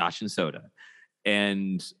to make it scotch and soda.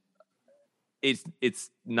 And it's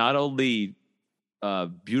not only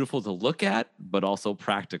beautiful to look at, but also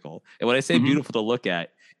practical. And when I say beautiful to look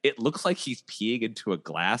at, it looks like he's peeing into a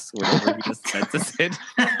glass whenever he dispenses it.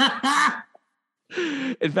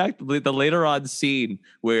 In fact, the later on scene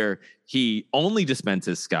where he only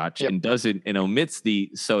dispenses scotch and omits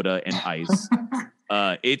the soda and ice,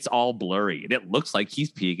 it's all blurry and it looks like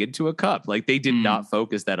he's peeing into a cup. Like they did not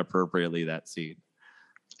focus that appropriately, that scene.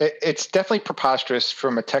 It's definitely preposterous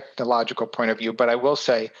from a technological point of view, but I will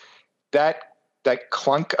say that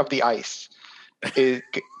clunk of the ice is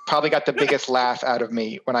probably got the biggest laugh out of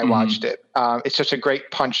me when I watched it. It's just a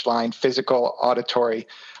great punchline, physical, auditory.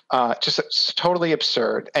 Just totally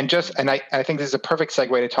absurd. And I think this is a perfect segue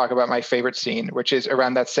to talk about my favorite scene, which is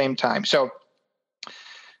around that same time. So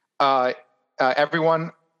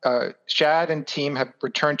everyone, Shad and team have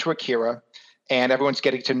returned to Akira, and everyone's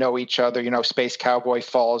getting to know each other. Space Cowboy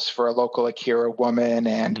falls for a local Akira woman,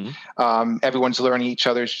 and everyone's learning each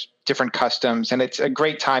other's different customs. And it's a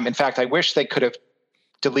great time. In fact, I wish they could have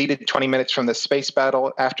deleted 20 minutes from the space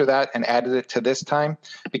battle after that and added it to this time,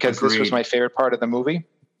 because this was my favorite part of the movie.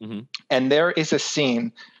 And there is a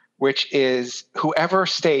scene which is, whoever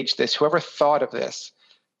staged this, whoever thought of this,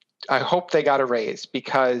 I hope they got a raise,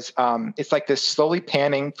 because it's like this slowly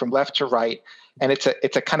panning from left to right, and it's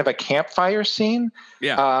a kind of a campfire scene.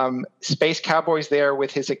 Space Cowboy's there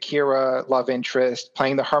with his Akira love interest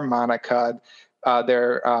playing the harmonica.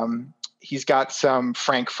 He's got some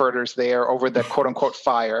Frankfurters there over the quote unquote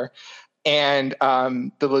fire, and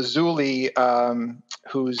the Lazuli,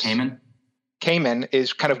 who's Cayman. Cayman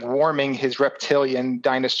is kind of warming his reptilian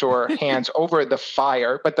dinosaur hands over the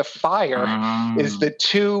fire, but the fire is the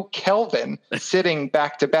two Kelvin sitting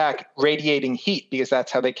back to back, radiating heat, because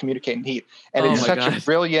that's how they communicate in heat. And it's such a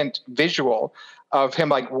brilliant visual of him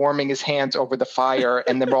like warming his hands over the fire,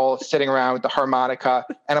 and they're all sitting around with the harmonica.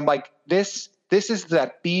 And I'm like, this is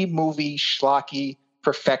that B-movie schlocky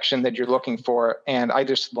perfection that you're looking for, and I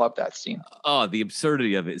just love that scene. Oh, the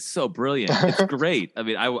absurdity of it is so brilliant. It's great. I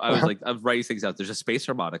mean, I was like, I'm writing things out. There's a space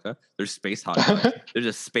harmonica, there's space hot dogs, there's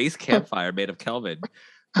a space campfire made of Kelvin.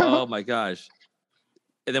 Oh my gosh.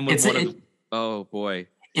 And then oh boy.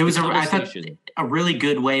 It was I thought a really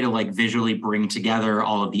good way to like visually bring together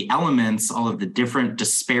all of the elements, all of the different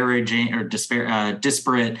disparate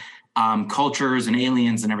cultures and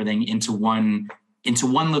aliens and everything into one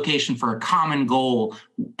location for a common goal.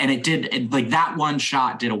 And that one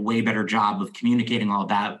shot did a way better job of communicating all of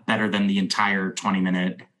that better than the entire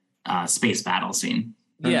 20-minute space battle scene.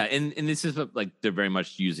 Yeah, and this is like they're very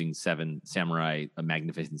much using Seven Samurai, a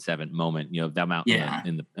Magnificent Seven moment. You know, them out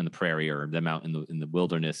in the prairie, or them out in the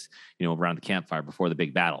wilderness. You know, around the campfire before the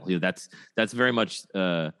big battle. You know, that's very much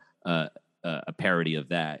a parody of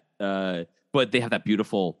that. But they have that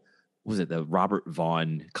beautiful, what was it, the Robert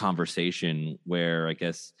Vaughn conversation where I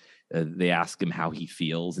guess they ask him how he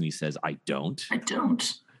feels, and he says, "I don't."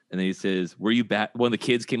 And then he says, "Were you bad?" One of the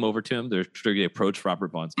kids came over to him. They approached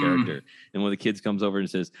Robert Vaughn's character. And one of the kids comes over and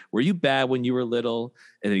says, "Were you bad when you were little?"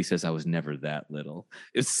 And then he says, "I was never that little."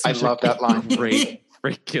 I love that line. Great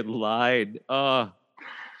freaking line.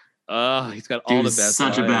 He's got all the best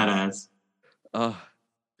such lines. A badass.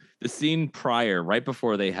 The scene prior, right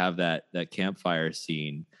before they have that campfire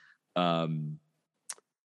scene, a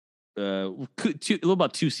little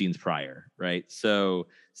about two scenes prior, right? So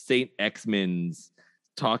Saint X-Men's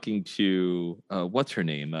talking to what's her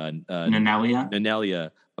name,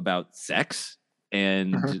 Nanelia, about sex,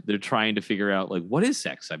 and they're trying to figure out like, what is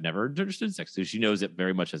sex? I've never understood sex. So she knows it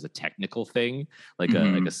very much as a technical thing, like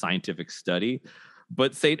a scientific study.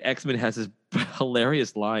 But Saint X-Men has this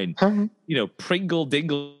hilarious line, you know, Pringle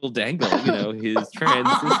Dingle Dangle, you know, his trans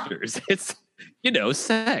sisters. It's, you know,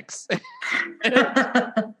 sex.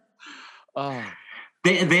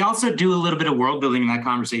 They also do a little bit of world building in that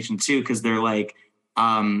conversation too, because they're like,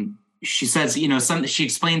 she says, you know, she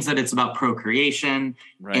explains that it's about procreation,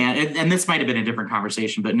 right. and this might have been a different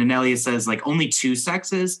conversation, but Nanelia says like only two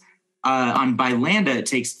sexes. By Landa, it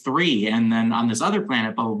takes three, and then on this other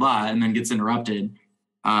planet, blah blah blah, and then gets interrupted.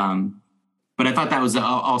 But I thought that was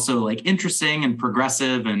also like interesting and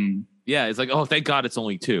progressive, and yeah, it's like, oh, thank God it's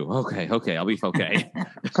only two. Okay, I'll be okay.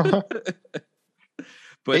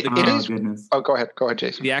 But it is. Goodness. Oh, go ahead,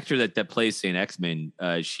 Jason. The actor that plays Saint X-Men,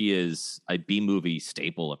 she is a B-movie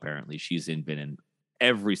staple. Apparently, she's been in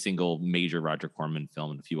every single major Roger Corman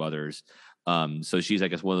film and a few others. So she's, I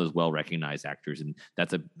guess, one of those well-recognized actors, and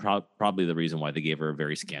that's probably the reason why they gave her a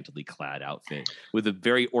very scantily clad outfit with a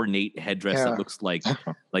very ornate headdress that looks like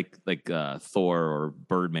Thor or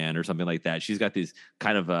Birdman or something like that. She's got these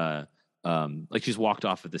kind of like she's walked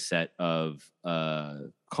off of the set of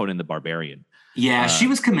Conan the Barbarian. Yeah, she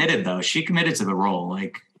was committed though. She committed to the role.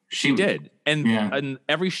 Like she did, and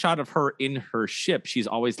every shot of her in her ship, she's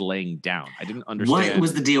always laying down. I didn't understand. What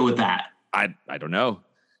was the deal with that? I don't know.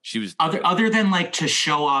 She was other than like to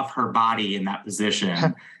show off her body in that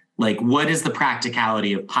position. Like, what is the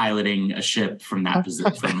practicality of piloting a ship from that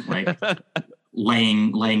position, from like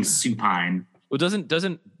laying supine? Well, doesn't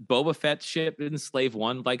Boba Fett's ship in Slave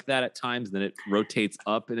One like that at times? Then it rotates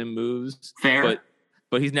up and it moves. Fair,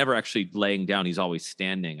 but he's never actually laying down. He's always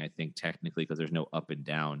standing, I think, technically, because there's no up and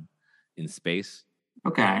down in space.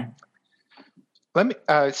 Okay. Let me.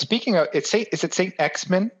 Speaking of, is it Saint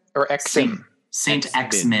X-Men or X-Men? Saint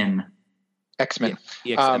X-Men. X-Men.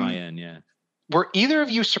 EXMIN, yeah. Were either of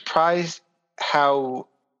you surprised how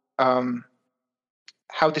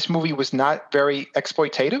this movie was not very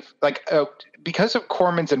exploitative? Like, because of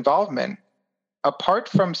Corman's involvement, apart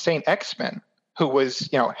from Saint X-Men, who was,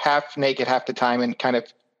 you know, half naked half the time and kind of,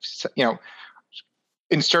 you know,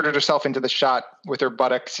 inserted herself into the shot with her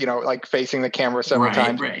buttocks, you know, like facing the camera several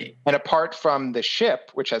times. Right. And apart from the ship,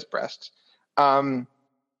 which has breasts,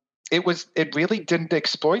 it really didn't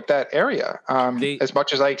exploit that area as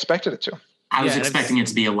much as I expected it to. I was expecting it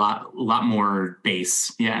to be a lot more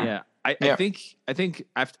base. Yeah. Yeah. I think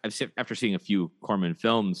after seeing a few Corman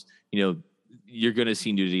films, you know, you're going to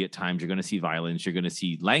see nudity at times. You're going to see violence. You're going to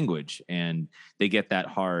see language, and they get that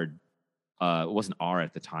hard it wasn't R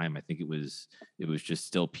at the time. I think it was just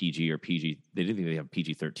still PG or PG. They didn't think they have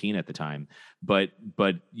PG-13 at the time, but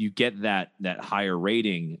you get that higher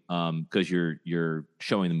rating because you're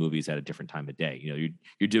showing the movies at a different time of day.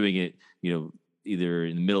 You're doing it, either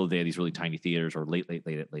in the middle of the day, these really tiny theaters, or late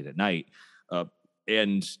at night.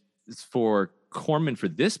 And for Corman for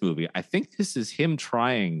this movie, I think this is him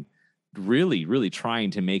really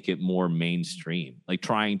trying to make it more mainstream, like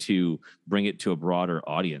trying to bring it to a broader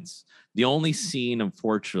audience. The only scene,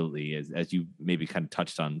 unfortunately, as you maybe kind of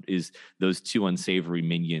touched on, is those two unsavory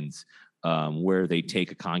minions where they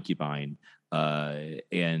take a concubine,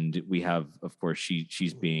 and we have, of course,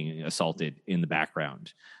 she's being assaulted in the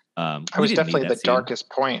background. It was definitely the darkest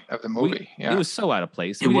point of the movie. It was so out of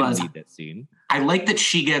place. We didn't need that scene. I like that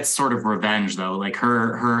she gets sort of revenge, though. Like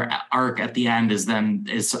her arc at the end is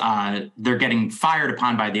they're getting fired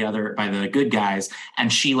upon by the good guys,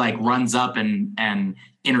 and she like runs up and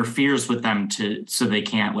interferes with them so they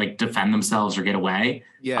can't like defend themselves or get away.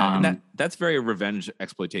 Yeah, and that's very revenge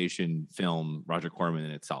exploitation film, Roger Corman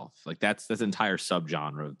in itself. Like that's an entire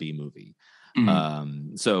subgenre of B movie.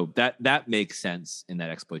 Mm-hmm. So that makes sense in that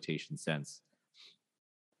exploitation sense.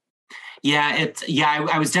 Yeah,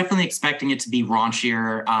 I was definitely expecting it to be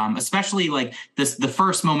raunchier, especially like the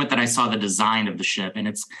first moment that I saw the design of the ship, and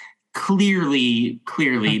it's clearly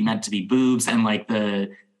meant to be boobs, and like the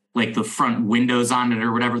front windows on it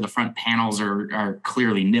or whatever, the front panels are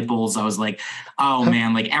clearly nipples. I was like, oh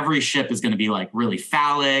man, like every ship is going to be like really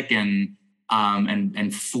phallic and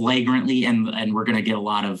flagrantly, and we're going to get a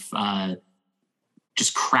lot of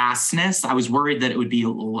just crassness. I was worried that it would be a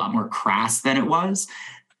lot more crass than it was.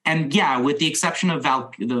 And yeah, with the exception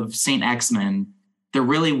of Saint X-Men, there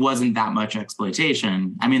really wasn't that much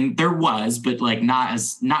exploitation. I mean, there was, but like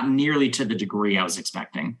not nearly to the degree I was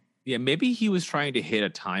expecting. Yeah, maybe he was trying to hit a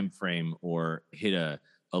time frame or hit a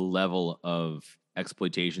level of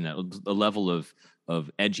exploitation, a level of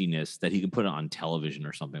edginess that he could put it on television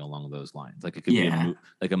or something along those lines. Like it could be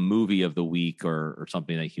like a movie of the week or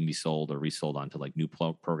something that can be sold or resold onto like new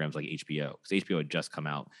programs like HBO, because HBO had just come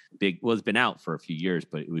out big. Well, it's been out for a few years,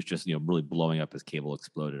 but it was just really blowing up as cable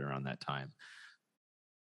exploded around that time.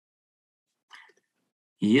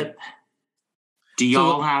 Yep. Do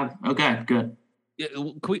y'all have? Okay, good.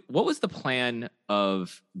 What was the plan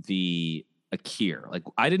of the Akir? Like,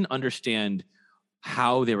 I didn't understand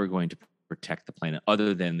how they were going to protect the planet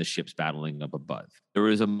other than the ships battling up above. There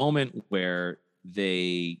was a moment where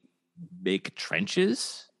they make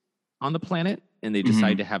trenches on the planet and they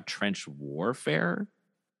decide to have trench warfare.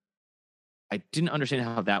 I didn't understand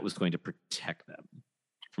how that was going to protect them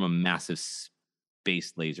from a massive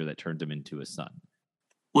space laser that turned them into a sun.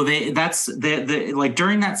 Well, like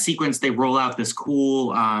during that sequence, they roll out this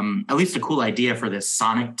cool, at least a cool idea for this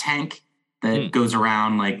sonic tank that goes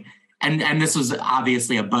around like, and this was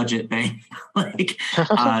obviously a budget thing, like,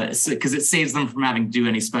 because it saves them from having to do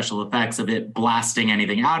any special effects of it blasting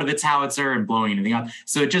anything out of its howitzer and blowing anything up.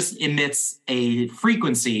 So it just emits a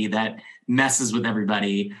frequency that messes with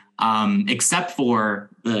everybody, except for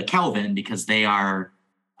the Kelvin, because they are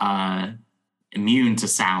immune to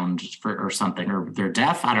sound or something, or they're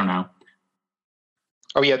deaf. I don't know.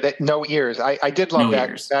 Oh yeah, no ears. I did love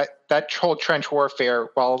that whole trench warfare,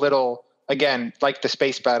 while a little, again, like the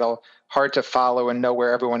space battle, hard to follow and know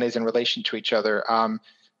where everyone is in relation to each other.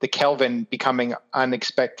 The Kelvin becoming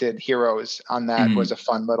unexpected heroes on that was a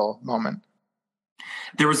fun little moment.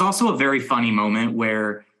 There was also a very funny moment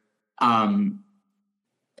where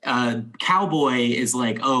Cowboy is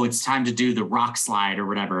like, oh, it's time to do the rock slide or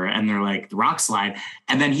whatever. And they're like, the rock slide.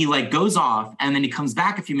 And then he like goes off, and then he comes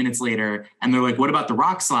back a few minutes later and they're like, what about the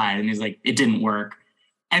rock slide? And he's like, it didn't work.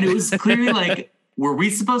 And it was clearly like, were we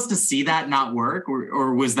supposed to see that not work?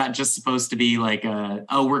 Or was that just supposed to be like,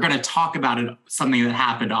 we're going to talk about it, something that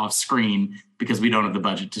happened off screen because we don't have the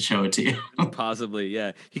budget to show it to you? Possibly,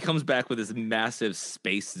 yeah. He comes back with this massive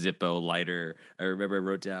space Zippo lighter. I remember I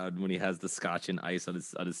wrote down when he has the scotch and ice on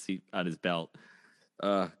his seat, on his belt.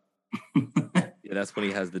 Yeah, that's when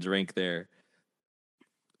he has the drink there.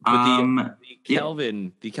 But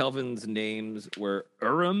the Kelvin's names were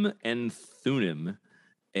Urim and Thummim.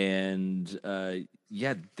 And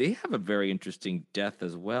they have a very interesting death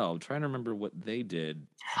as well. I'm trying to remember what they did.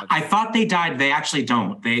 I thought they died. They actually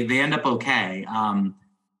don't. They end up okay.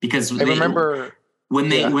 Because I remember when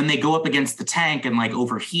they go up against the tank and like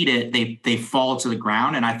overheat it, they fall to the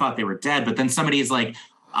ground, and I thought they were dead. But then somebody's like,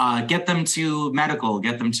 get them to medical,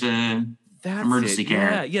 get them to emergency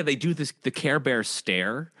care. Yeah, they do the Care Bear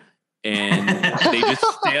stare. And they just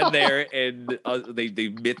stand there and they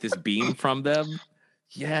emit this beam from them.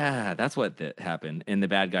 Yeah, that's what happened. And the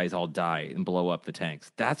bad guys all die and blow up the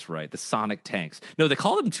tanks. That's right. The sonic tanks. No, they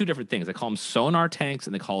call them two different things. They call them sonar tanks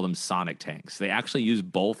and they call them sonic tanks. They actually use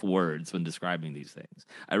both words when describing these things.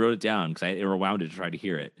 I wrote it down because I rewound it to try to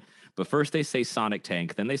hear it. But first they say sonic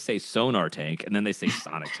tank, then they say sonar tank, and then they say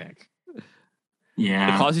sonic tank.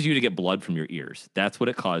 Yeah. It causes you to get blood from your ears. That's what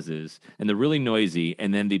it causes. And they're really noisy.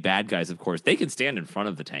 And then the bad guys, of course, they can stand in front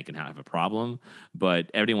of the tank and have a problem,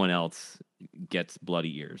 but everyone else gets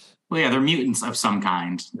bloody ears. Well, yeah, they're mutants of some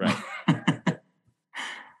kind. Right.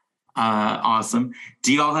 Awesome.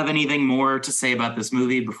 Do you all have anything more to say about this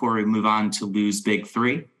movie before we move on to Lou's Big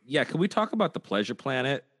Three? Yeah, can we talk about the Pleasure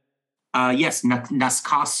Planet? Yes,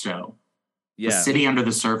 Nascosto. Yeah. The city under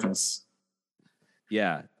the surface.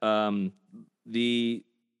 Yeah. Let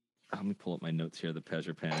me pull up my notes here, the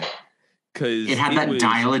Pleasure Planet. Because it had that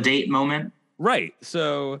dial-a-date moment. Right.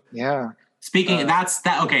 So yeah. Speaking that's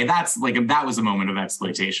that was a moment of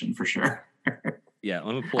exploitation for sure. Yeah,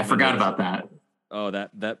 let me pull I forgot about that. Oh,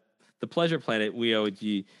 that the Pleasure Planet,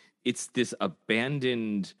 it's this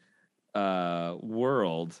abandoned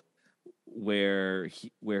world where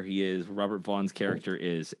he is, Robert Vaughn's character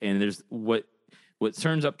is, and there's what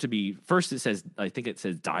turns up to be, first it says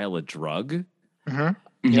dial a drug. Mm-hmm.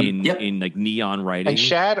 In like neon writing, and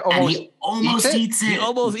Shad almost eats it. He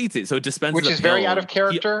almost eats it, so it dispenses, which is very out of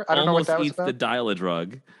character. I don't know what that was about. The dial a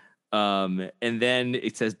drug, and then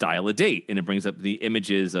it says dial a date, and it brings up the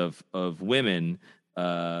images of women,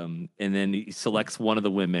 and then he selects one of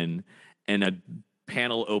the women, and a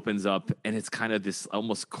panel opens up, and it's kind of this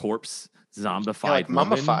almost corpse zombified, like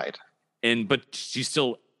mummified, but she's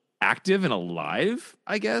still active and alive,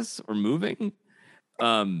 I guess, or moving.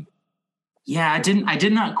 Yeah, I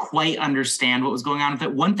did not quite understand what was going on with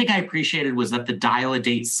it. One thing I appreciated was that the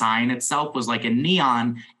dial-a-date sign itself was like a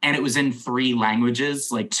neon, and it was in 3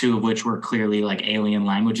 languages, like 2 of which were clearly like alien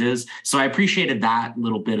languages. So I appreciated that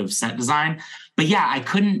little bit of set design. But yeah, I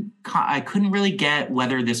couldn't really get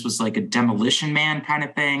whether this was like a Demolition Man kind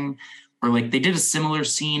of thing, or like they did a similar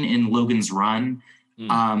scene in Logan's Run.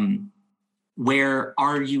 Where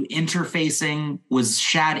was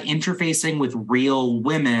Shad interfacing with real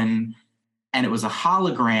women and it was a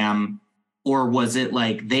hologram, or was it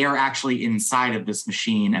like they are actually inside of this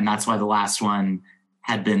machine and that's why the last one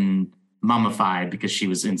had been mummified, because she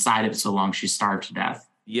was inside of it so long she starved to death?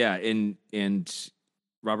 Yeah, and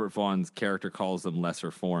Robert Vaughn's character calls them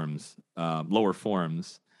lesser forms, lower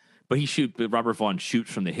forms, but Robert Vaughn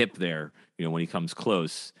shoots from the hip there, when he comes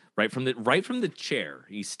close, right from the chair.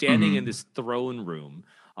 He's standing in this throne room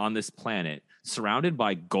on this planet, surrounded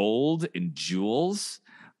by gold and jewels,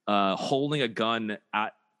 holding a gun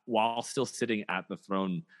while still sitting at the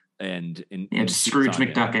throne, and Scrooge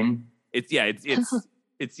McDucking. It's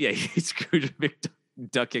he's Scrooge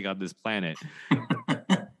McDucking on this planet.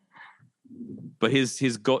 But his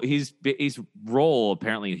role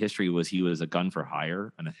apparently in history was he was a gun for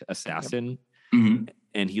hire, an assassin,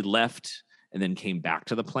 and he left and then came back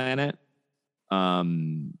to the planet,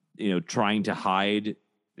 trying to hide,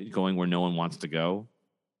 going where no one wants to go.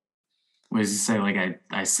 What does he say? Like,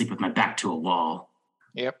 I sleep with my back to a wall.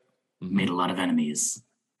 Yep. Made a lot of enemies.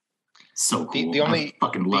 So cool. I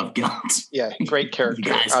fucking love guns. Yeah, great character. You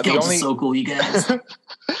guys, guns are so cool, you guys.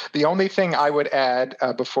 The only thing I would add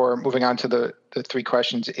before moving on to the 3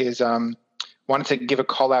 questions is wanted to give a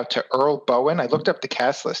call out to Earl Bowen. I looked up the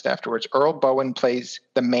cast list afterwards. Earl Bowen plays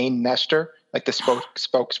the main Nestor, like the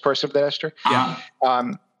spokesperson of the Nestor. Yeah.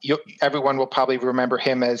 Everyone will probably remember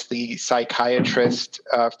him as the psychiatrist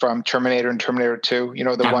from Terminator and Terminator 2. The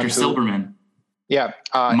Dr. one Silberman. Yeah.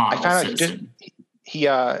 I found out he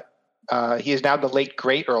is now the late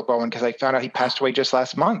great Earl Bowen, because I found out he passed away just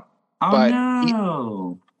last month.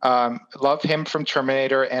 No. Love him from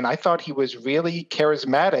Terminator, and I thought he was really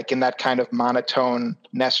charismatic in that kind of monotone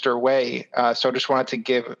Nestor way. So just wanted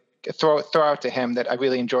to throw out to him that I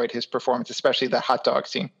really enjoyed his performance, especially the hot dog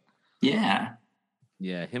scene. Yeah.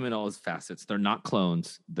 Yeah, him and all his facets. They're not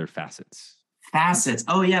clones, they're facets. Facets.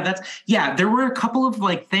 Oh yeah, there were a couple of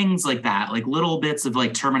like things like that, like little bits of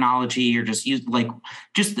like terminology, or just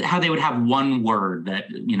how they would have one word that,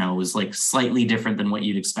 was like slightly different than what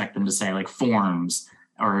you'd expect them to say, like forms,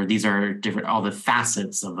 or these are different, all the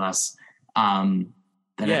facets of us. Or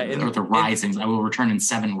the risings. I will return in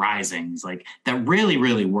 7 risings. Like that really,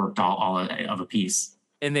 really worked all of a piece.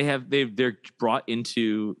 And they're brought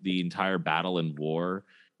into the entire battle and war,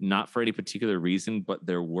 not for any particular reason, but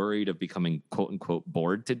they're worried of becoming quote unquote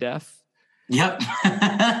bored to death. Yep.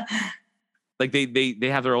 Like they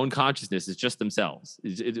have their own consciousness. It's just themselves.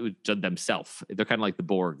 It's themselves. They're kind of like the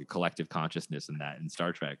Borg, collective consciousness in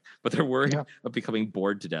Star Trek. But they're worried of becoming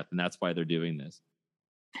bored to death, and that's why they're doing this.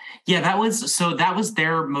 Yeah, that was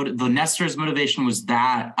their the Nestor's motivation was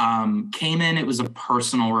that Cayman, it was a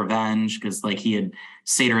personal revenge because like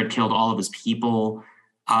Sator had killed all of his people.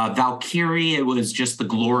 Valkyrie, it was just the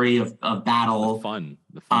glory of battle. The fun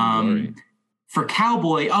glory. For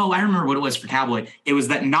Cowboy, I remember what it was for Cowboy. It was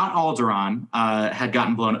that not Alderaan had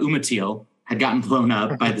gotten blown, Umatil had gotten blown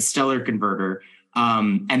up by the Stellar Converter.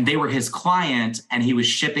 And they were his client, and he was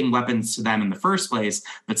shipping weapons to them in the first place.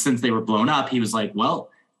 But since they were blown up, he was like, well,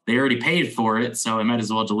 they already paid for it, so I might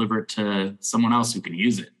as well deliver it to someone else who can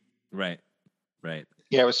use it. Right.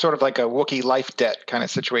 Yeah, it was sort of like a Wookiee life debt kind of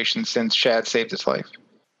situation since Shad saved his life.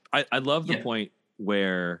 I love the point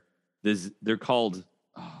where they're called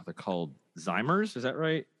Zymers, is that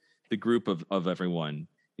right? The group of everyone,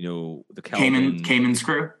 the Cayman's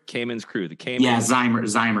crew. The Cayman.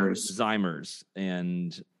 Zymers.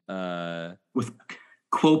 And with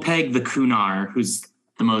Quopeg the Kunar, who's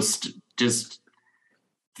the most just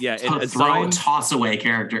toss away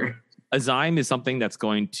character. A zyme is something that's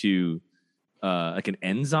going to like an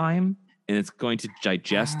enzyme, and it's going to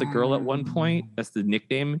digest the girl at one point. That's the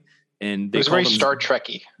nickname. And it was very Star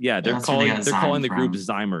Trek-y. Yeah, they're calling the group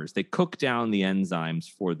Zymers. They cook down the enzymes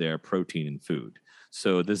for their protein and food.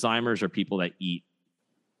 So the Zymers are people that eat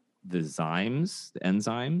the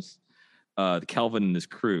enzymes. The Kelvin and his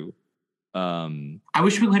crew. I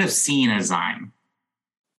wish we could have seen a zyme.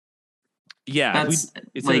 Yeah,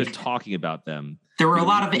 instead of talking about them. There were a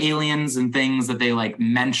lot of aliens and things that they like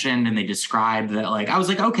mentioned and they described that like, I was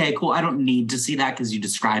like, okay, cool. I don't need to see that because you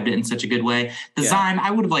described it in such a good way. The Zyme,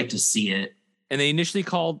 I would have liked to see it. And they initially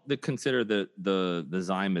consider the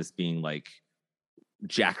Zyme as being like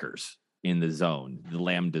jackers in the zone, the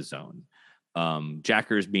Lambda zone.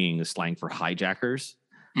 Jackers being the slang for hijackers.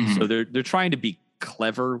 Mm-hmm. So they're trying to be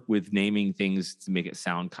clever with naming things to make it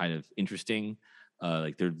sound kind of interesting.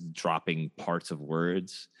 Like they're dropping parts of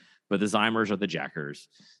words. But the Zymers are the jackers.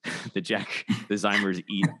 The Zymers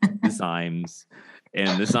eat the Zymes.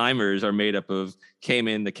 And the Zymers are made up of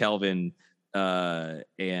Cayman, the Kelvin,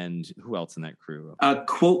 and who else in that crew?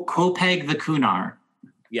 Quopeg the Kunar.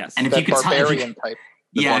 Yes. And if you could type.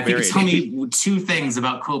 If you could tell me two things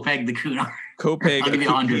about Quopeg the Kunar. I'll give you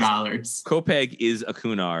 $100. Quopeg is a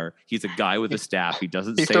Kunar. He's a guy with a staff. He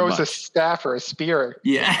doesn't say much. He throws a staff or a spear.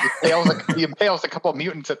 Yeah. He impales a couple of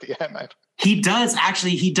mutants at the end. He does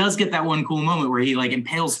get that one cool moment where he like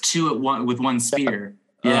impales two with one spear.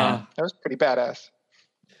 Yeah. That was pretty badass.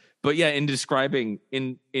 But yeah, in describing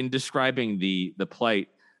the plight,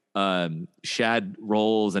 Shad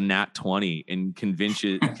rolls a nat 20 and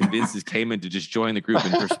convinces Cayman to just join the group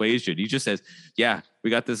in persuasion. He just says, "Yeah,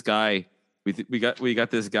 we got this guy. We got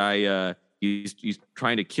this guy. He's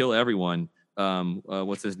trying to kill everyone.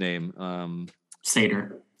 What's his name?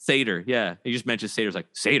 Sator. Yeah, he just mentions Sator's like,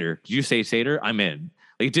 Sator. Did you say Sator? I'm in.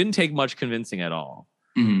 Like, it didn't take much convincing at all.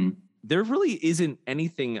 Mm-hmm. There really isn't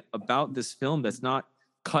anything about this film that's not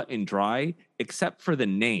cut and dry, except for the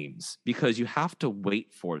names, because you have to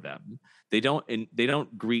wait for them. They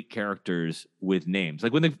don't greet characters with names.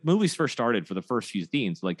 Like when the movies first started, for the first few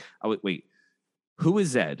scenes, like I would wait, who is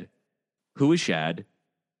Zed? Who is Shad?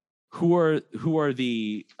 Who are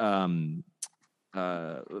the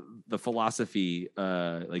philosophy?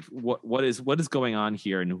 Like what is going on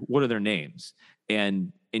here, and what are their names?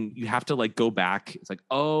 And you have to like go back. It's like,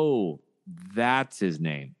 oh, that's his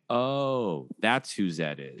name. Oh, that's who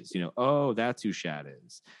Zed is. Oh, that's who Shad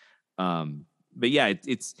is. But yeah,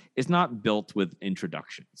 it's not built with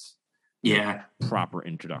introductions. Yeah, proper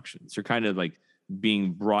introductions. You're kind of like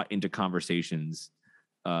being brought into conversations.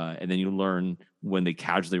 And then you learn when they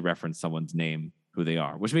casually reference someone's name, who they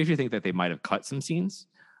are, which makes you think that they might have cut some scenes,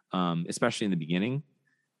 especially in the beginning.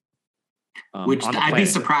 Which I'd be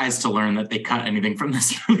surprised to learn that they cut anything from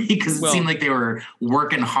this movie because it seemed like they were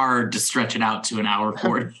working hard to stretch it out to an hour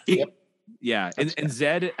 40. Yeah, and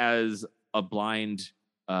Zed as a blind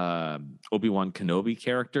Obi-Wan Kenobi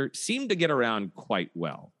character seemed to get around quite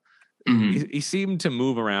well. Mm-hmm. He seemed to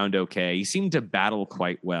move around okay. He seemed to battle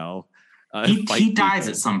quite well. He dies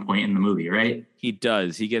at some point in the movie, right? He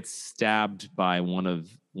does. He gets stabbed by one of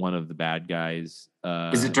the bad guys.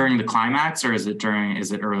 Is it during the climax, or is it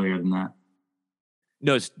earlier than that?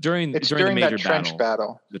 No, it's during the major that trench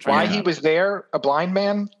battle. Why he was there, a blind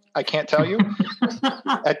man, I can't tell you.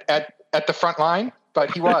 at the front line,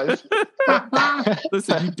 but he was.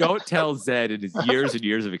 Listen, you don't tell Zed in his years and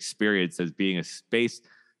years of experience as being a space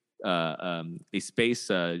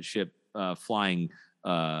ship flying.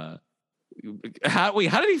 How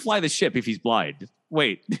did he fly the ship if he's blind?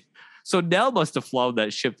 Wait, so Nell must have flown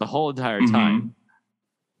that ship the whole entire time.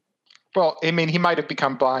 Well, I mean, he might have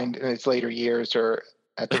become blind in his later years, or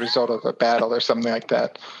at the result of a battle or something like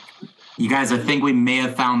that. You guys, I think we may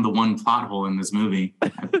have found the one plot hole in this movie.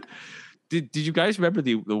 Did you guys remember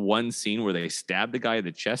the one scene where they stabbed the guy in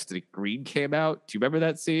the chest and green came out? Do you remember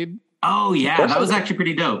that scene? Oh yeah, that was actually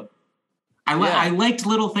pretty dope. I liked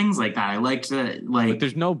little things like that. I liked but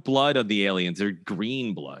there's no blood on the aliens. There's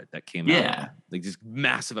green blood that came out. Yeah, like this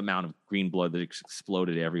massive amount of green blood that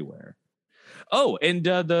exploded everywhere. Oh, and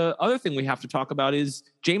the other thing we have to talk about is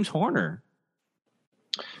James Horner.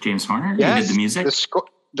 James Horner? Yes, He did the music?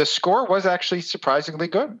 The score was actually surprisingly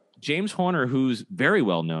good. James Horner, who's very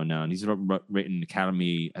well known now, and he's written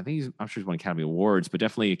Academy, I'm sure he's won Academy Awards, but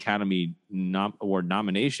definitely Academy Award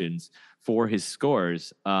nominations for his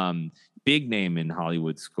scores. Big name in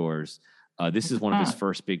Hollywood scores. This is one of his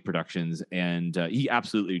first big productions, and he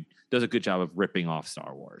absolutely does a good job of ripping off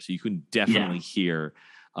Star Wars. So you can definitely hear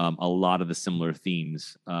a lot of the similar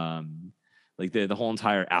themes, like the whole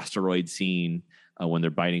entire asteroid scene. When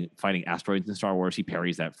they're fighting asteroids in Star Wars, he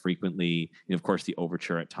parries that frequently. And of course, the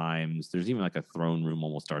overture at times. There's even like a throne room,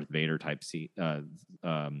 almost Darth Vader type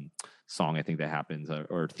song, I think that happens,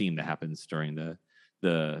 or theme that happens during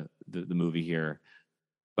the movie here.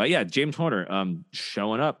 But yeah, James Horner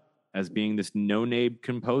showing up as being this no-name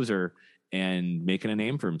composer and making a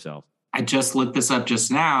name for himself. I just looked this up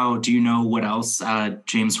just now. Do you know what else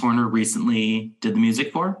James Horner recently did the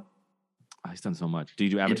music for? He's done so much. Did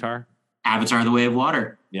you do Avatar? Avatar: The Way of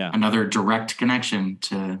Water. Yeah, another direct connection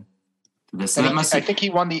to this. So I think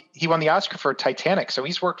he won the Oscar for Titanic. So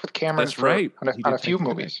he's worked with Cameron on a few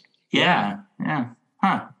movies. Yeah. Huh.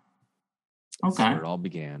 Okay. That's where it all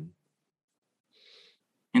began.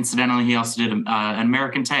 Incidentally, he also did an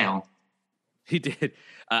American Tail. He did.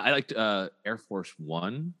 I liked Air Force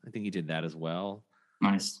One. I think he did that as well.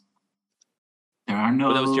 Nice. There are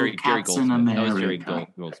no that was Jerry cats Goldsmith. in America. That was Jerry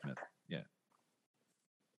Goldsmith.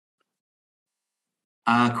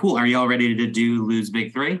 Cool. Are y'all ready to do Lou's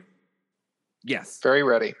Big Three? Yes. Very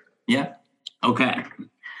ready. Yeah. Okay.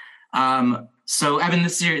 So Evan,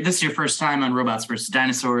 this is your first time on Robots versus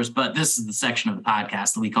Dinosaurs, but this is the section of the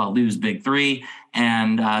podcast that we call Lou's Big Three.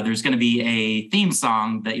 And there's going to be a theme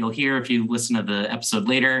song that you'll hear if you listen to the episode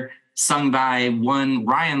later, sung by one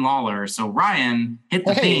Ryan Lawler. So Ryan, hit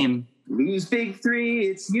the theme. Lou's Big Three,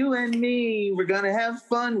 it's you and me. We're going to have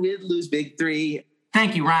fun with Lou's Big Three.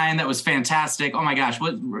 Thank you, Ryan. That was fantastic. Oh my gosh.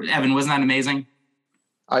 Evan, wasn't that amazing?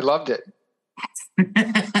 I loved it.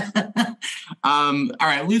 All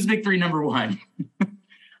right. Lou's Big Three, number one.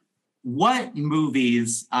 What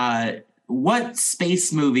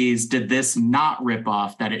space movies did this not rip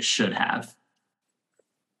off that it should have?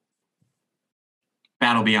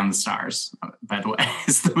 Battle Beyond the Stars, by the way,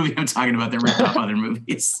 is the movie I'm talking about that ripped off other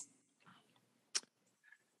movies.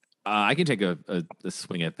 I can take a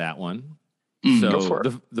swing at that one. Go So for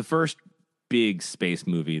it. the first big space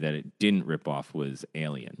movie that it didn't rip off was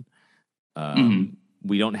Alien.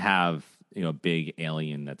 We don't have a big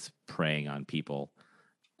alien that's preying on people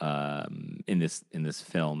in this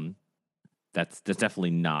film. That's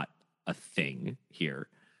definitely not a thing here.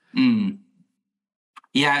 Yeah,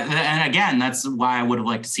 and again, that's why I would have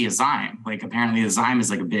liked to see a Zyme. Like apparently, a Zyme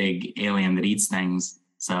is like a big alien that eats things.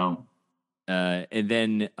 So, and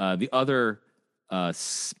then the other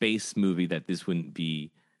space movie that this wouldn't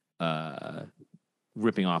be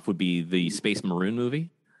ripping off would be the Space Maroon movie,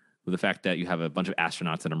 with the fact that you have a bunch of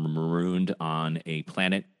astronauts that are marooned on a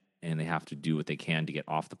planet and they have to do what they can to get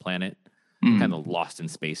off the planet. Kind of Lost in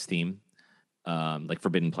Space theme, like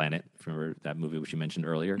Forbidden Planet, remember that movie which you mentioned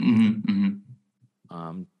earlier.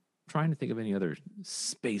 Trying to think of any other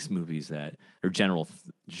space movies that or general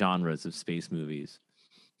genres of space movies.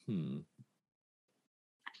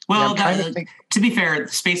 Well, to be fair,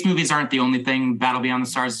 space movies aren't the only thing Battle Beyond the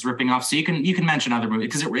Stars is ripping off. So you can mention other movies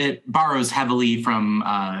because it borrows heavily from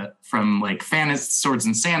like fantasy swords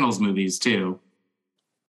and sandals movies too.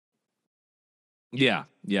 Yeah,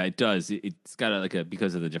 it does. It's got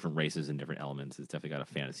because of the different races and different elements. It's definitely got a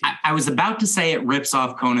fantasy. I was about to say it rips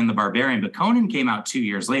off Conan the Barbarian, but Conan came out 2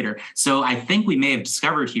 years later. So I think we may have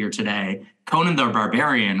discovered here today Conan the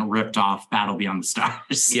Barbarian ripped off Battle Beyond the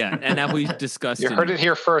Stars. Yeah, and that we discussed. You heard it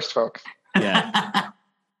here first, folks. Yeah,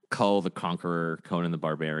 Kull the Conqueror, Conan the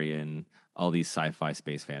Barbarian, all these sci-fi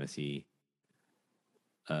space fantasy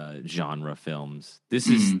genre films. This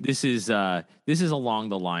is along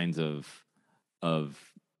the lines of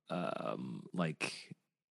like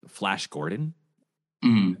Flash Gordon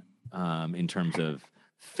in terms of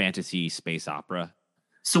fantasy space opera.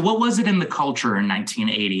 So what was it in the culture in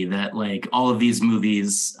 1980 that like all of these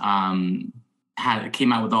movies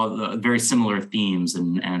came out with all the very similar themes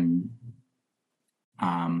and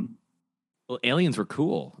well, Well, aliens were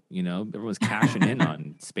cool. Everyone's cashing in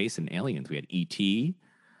on space and aliens. We had E.T.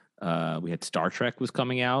 We had Star Trek was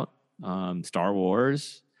coming out, Star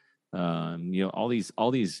Wars. All these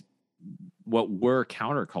what were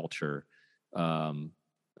counterculture.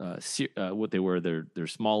 What they were, they're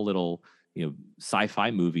small little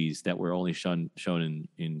sci-fi movies that were only shown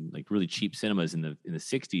in like really cheap cinemas in the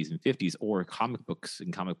 60s and 50s, or comic books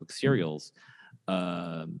and comic book serials.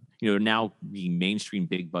 Now being mainstream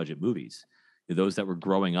big budget movies. Those that were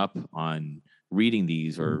growing up on reading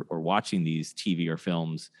these or watching these TV or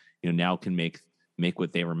films, now can make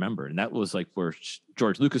what they remember. And that was like for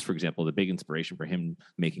George Lucas, for example, the big inspiration for him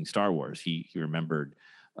making Star Wars. He remembered,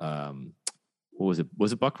 what was it?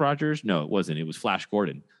 Was it Buck Rogers? No, it wasn't. It was Flash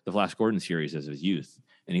Gordon, the Flash Gordon series as his youth.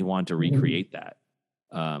 And he wanted to recreate that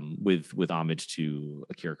with homage to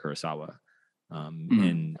Akira Kurosawa.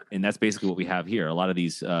 And that's basically what we have here. A lot of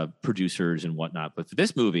these producers and whatnot. But for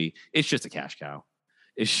this movie, it's just a cash cow.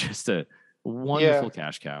 It's just a wonderful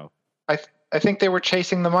cash cow. I think they were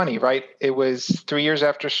chasing the money, right? It was 3 years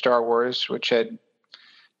after Star Wars, which had,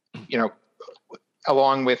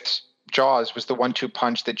 along with Jaws, was the 1-2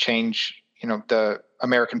 punch that changed, the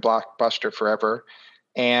American blockbuster forever.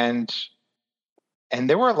 And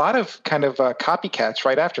there were a lot of kind of copycats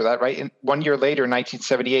right after that, right? And 1 year later,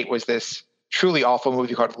 1978, was this truly awful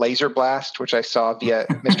movie called Laser Blast, which I saw via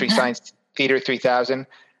Mystery Science Theater 3000,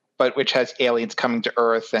 but which has aliens coming to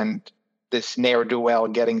Earth and this ne'er-do-well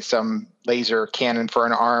getting some laser cannon for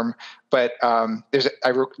an arm. But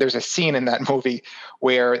there's a scene in that movie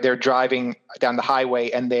where they're driving down the highway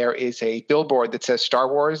and there is a billboard that says Star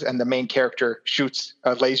Wars, and the main character shoots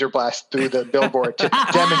a laser blast through the billboard to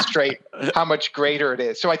demonstrate how much greater it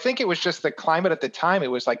is. So I think it was just the climate at the time.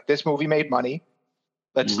 It was like, this movie made money.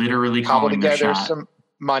 Let's literally cobble together some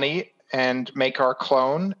money and make our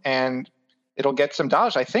clone, and it'll get some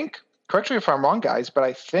dollars. I think, correct me if I'm wrong, guys, but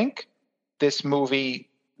I think this movie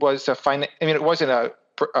was it wasn't a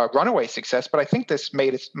runaway success, but I think this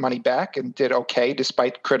made its money back and did okay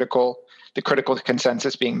despite the critical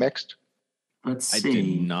consensus being mixed. Let's see. I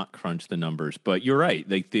did not crunch the numbers, but you're right.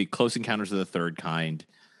 Like the Close Encounters of the Third Kind,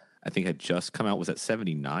 I think had just come out. Was that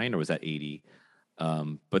 79 or was that 80?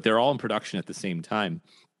 But they're all in production at the same time.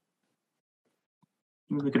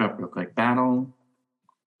 Let me look it up real quick. Battle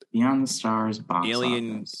Beyond the Stars box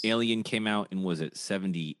office. Alien came out in, was it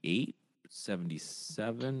 78,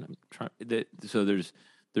 77? I'm trying. So there's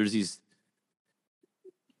these.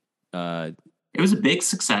 It was a big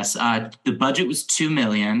success. The budget was $2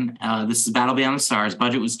 million. This is Battle Beyond the Stars.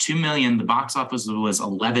 Budget was $2 million. The box office was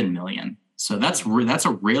 $11 million. So that's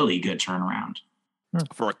a really good turnaround.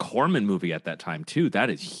 For a Corman movie at that time too, that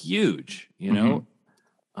is huge.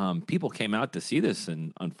 People came out to see this,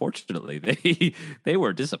 and unfortunately, they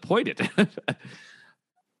were disappointed.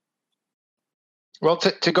 Well,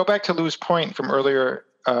 to go back to Lou's point from earlier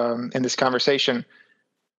in this conversation,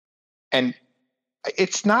 and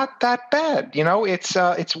it's not that bad. It's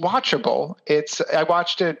watchable. I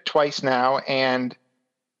watched it twice now, and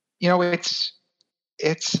it's.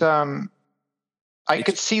 I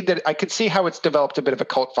could see how it's developed a bit of a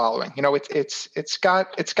cult following. It's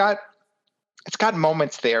got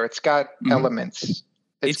moments there. It's got elements.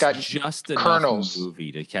 It's got just kernels. Enough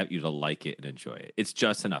movie to get you to like it and enjoy it. It's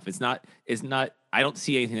just enough. It's not. I don't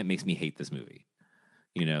see anything that makes me hate this movie.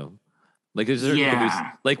 Like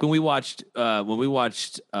like when we watched what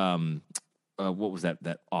was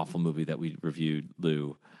that awful movie that we reviewed,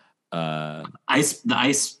 Lou? Ice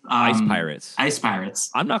Pirates. Ice Pirates.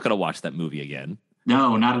 I'm not going to watch that movie again.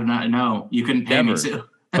 No, no. You couldn't pay me to.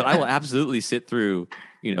 But I will absolutely sit through,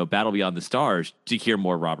 Battle Beyond the Stars to hear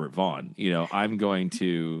more Robert Vaughn. I'm going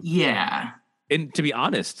to. Yeah. And to be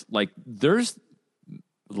honest, like there's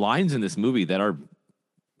lines in this movie that are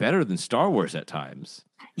better than Star Wars at times.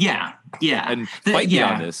 Yeah. And fight me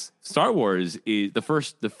on this. Star Wars is the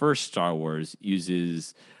first Star Wars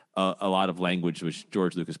uses a lot of language which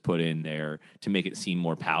George Lucas put in there to make it seem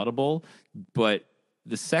more palatable. But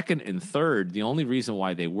the second and third, the only reason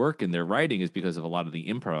why they work in their writing is because of a lot of the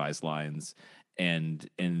improvised lines and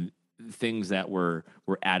things that were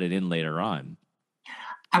added in later on.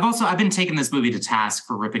 I've been taking this movie to task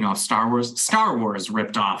for ripping off Star Wars. Star Wars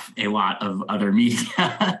ripped off a lot of other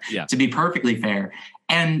media, to be perfectly fair.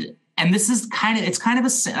 And this is kind of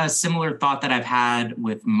a similar thought that I've had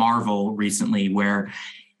with Marvel recently, where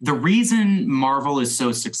the reason Marvel is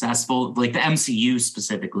so successful, like the MCU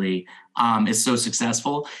specifically, is so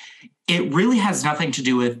successful, it really has nothing to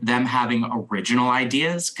do with them having original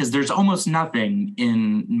ideas, because there's almost nothing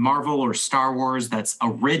in Marvel or Star Wars that's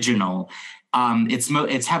original.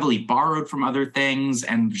 It's heavily borrowed from other things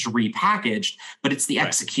and repackaged, but it's the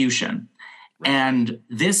execution. And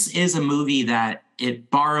this is a movie that it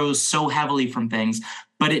borrows so heavily from things,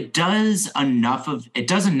 but it does enough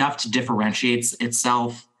to differentiate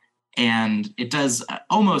itself, and it does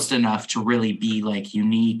almost enough to really be like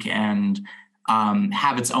unique and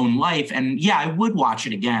have its own life. And yeah, I would watch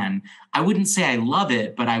it again. I wouldn't say I love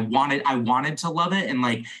it, but I wanted to love it. And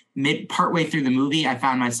like partway through the movie, I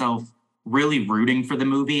found myself really rooting for the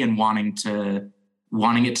movie and wanting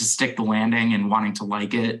it to stick the landing and wanting to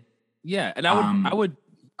like it. Yeah, and I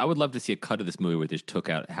would love to see a cut of this movie where they just took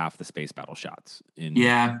out half the space battle shots. And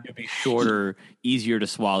it'd be shorter, easier to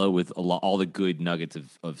swallow with all the good nuggets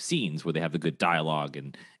of scenes where they have the good dialogue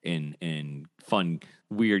and fun,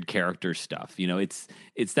 weird character stuff. You know, it's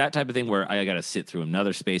that type of thing where I got to sit through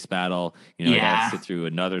another space battle. You know, I got to sit through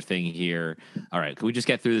another thing here. All right, can we just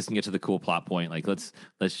get through this and get to the cool plot point? Like, let's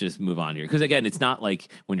just move on here. Because again, it's not like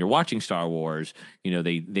when you're watching Star Wars, you know,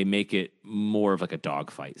 they make it more of like a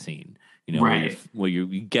dogfight scene. You know, right. where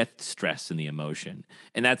you get the stress and the emotion.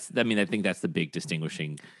 And I think that's the big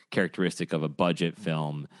distinguishing characteristic of a budget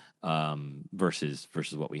film versus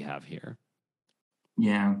what we have here.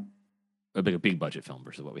 Yeah. A big budget film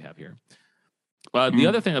versus what we have here. The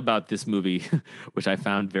other thing about this movie, which I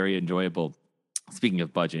found very enjoyable, speaking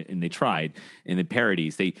of budget, and they tried in the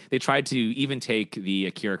parodies, they tried to even take the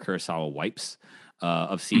Akira Kurosawa wipes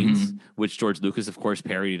of scenes, which George Lucas, of course,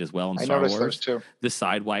 parodied as well in Star Wars. I noticed those too. The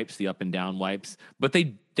side wipes, the up and down wipes, but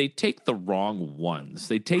they take the wrong ones.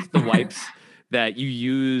 They take the wipes that you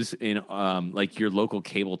use in like your local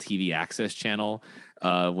cable TV access channel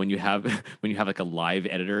when you have like a live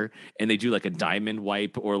editor, and they do like a diamond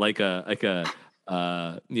wipe or like a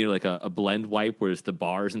blend wipe where it's the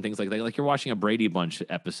bars and things like that. Like you're watching a Brady Bunch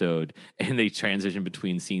episode and they transition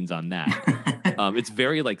between scenes on that. It's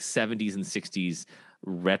very like 70s and 60s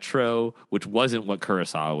retro, which wasn't what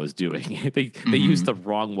Kurosawa was doing. They used the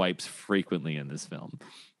wrong wipes frequently in this film.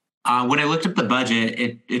 When I looked up the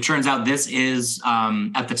budget, it turns out this is,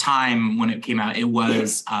 at the time when it came out, it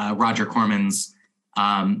was Roger Corman's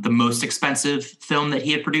the most expensive film that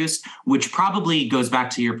he had produced, which probably goes back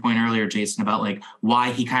to your point earlier, Jason, about like why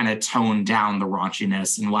he kind of toned down the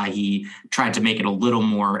raunchiness and why he tried to make it a little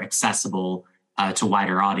more accessible to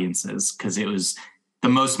wider audiences, because it was the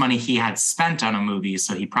most money he had spent on a movie.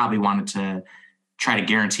 So he probably wanted to try to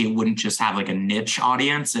guarantee it wouldn't just have like a niche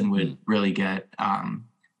audience and would really get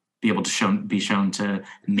be able to be shown to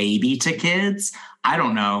maybe to kids. I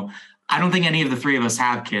don't know. I don't think any of the three of us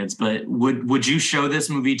have kids, but would you show this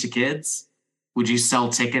movie to kids? Would you sell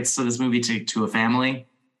tickets to this movie to a family?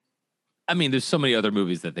 I mean, there's so many other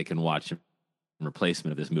movies that they can watch in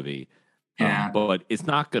replacement of this movie. Yeah. But it's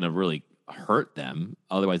not going to really hurt them.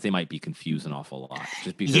 Otherwise, they might be confused an awful lot.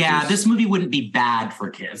 Just because this movie wouldn't be bad for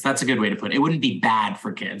kids. That's a good way to put it. It wouldn't be bad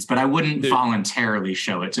for kids, but I wouldn't voluntarily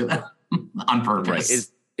show it to them on purpose. Right.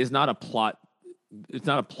 It's not a plot. It's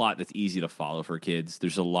not a plot that's easy to follow for kids.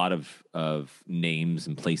 There's a lot of names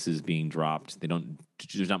and places being dropped.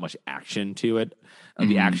 There's not much action to it.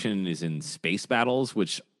 The action is in space battles,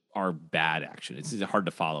 which are bad action. It's hard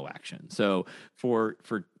to follow action. So for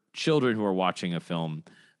children who are watching a film,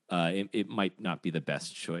 it might not be the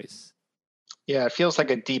best choice. Yeah, it feels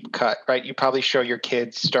like a deep cut, right? You probably show your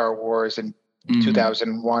kids Star Wars and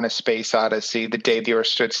 2001: A Space Odyssey, The Day the Earth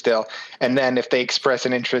Stood Still, and then if they express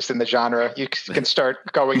an interest in the genre, you can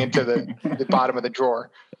start going into the bottom of the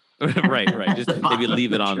drawer. right. Just maybe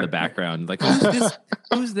leave it on in the background. Like,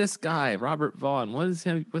 who's this guy? Robert Vaughn.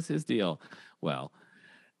 What's his deal? Well,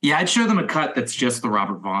 yeah, I'd show them a cut that's just the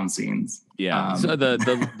Robert Vaughn scenes. Yeah. So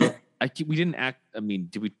we didn't act. I mean,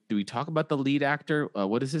 did we talk about the lead actor?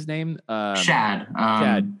 What is his name? Chad.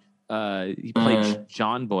 Chad. He played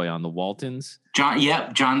John Boy on the Waltons. John,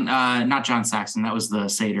 not John Saxon. That was the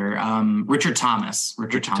satyr. Richard Thomas.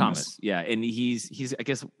 Richard Thomas. Yeah, and he's. I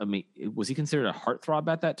guess. I mean, was he considered a heartbody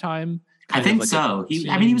at that time? I think so.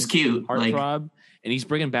 He was cute. Heartthrob, and he's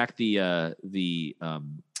bringing back the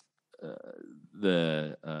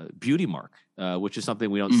beauty mark, which is something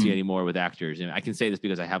we don't see anymore with actors. And I can say this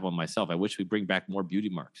because I have one myself. I wish we bring back more beauty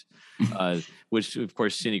marks, which of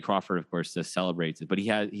course Cindy Crawford, of course, celebrates it. But he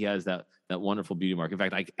has that wonderful beauty mark. In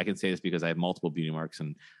fact, I can say this because I have multiple beauty marks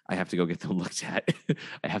and I have to go get them looked at.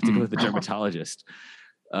 I have to go to the dermatologist.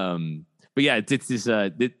 But yeah, it's this.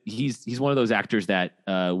 He's one of those actors that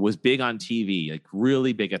was big on TV, like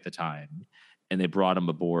really big at the time. And they brought him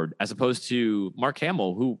aboard, as opposed to Mark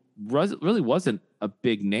Hamill, who really wasn't a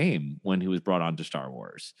big name when he was brought on to Star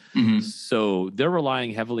Wars. So they're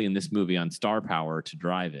relying heavily in this movie on star power to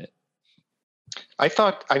drive it. I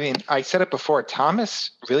said it before,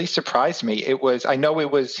 Thomas really surprised me. He's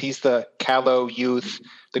the callow youth,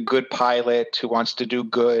 the good pilot who wants to do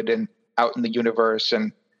good. And out in the universe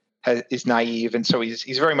and is naive. And so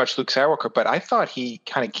he's very much Luke Skywalker, but I thought he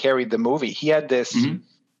kind of carried the movie. He had this,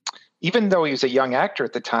 even though he was a young actor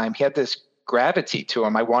at the time, he had this gravity to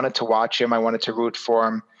him. I wanted to watch him. I wanted to root for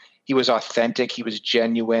him. He was authentic. He was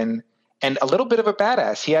genuine and a little bit of a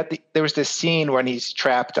badass. There was this scene when he's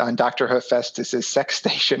trapped on Dr. Hephaestus's sex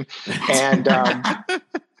station and the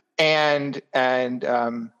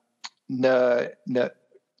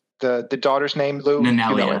daughter's name, Lou?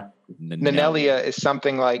 Nanelia. Nanelia is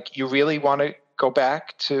something like, you really want to go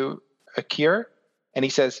back to Akir? And he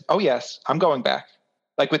says, oh yes, I'm going back.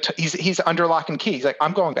 Like he's under lock and key. He's like,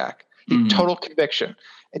 I'm going back. Total conviction.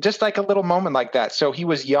 And just like a little moment like that. So he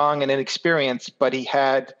was young and inexperienced, but he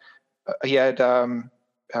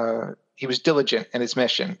was diligent in his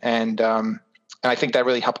mission. And I think that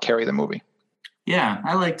really helped carry the movie. Yeah,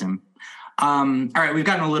 I liked him. All right, we've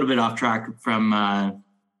gotten a little bit off track from my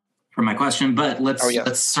question, but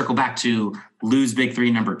let's circle back to Lou's Big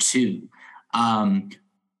Three number 2.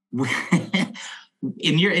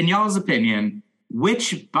 In y'all's opinion,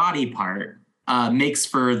 which body part makes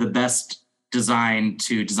for the best design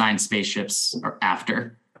to design spaceships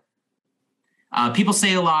after? People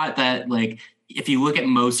say a lot that, like, if you look at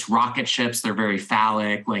most rocket ships, they're very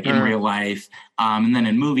phallic, like in real life. And then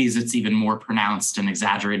in movies, it's even more pronounced and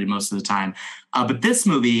exaggerated most of the time. But this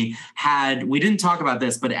movie we didn't talk about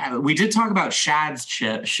this, but we did talk about Shad's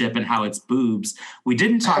ship and how it's boobs. We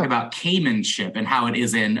didn't talk about Cayman's ship and how it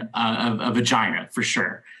is in a vagina, for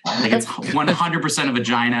sure. Like, it's 100% a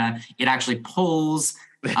vagina. It actually pulls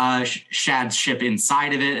Shad's ship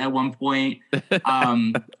inside of it at one point.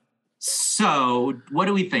 So what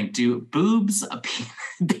do we think? Do boobs, a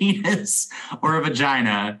penis, or a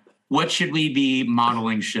vagina? What should we be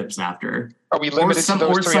modeling ships after? Are we limited to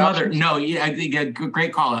those three options? No,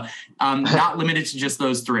 great call. Not limited to just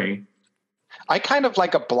those three. I kind of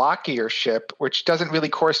like a blockier ship, which doesn't really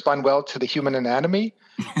correspond well to the human anatomy.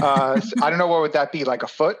 So I don't know, what would that be, like a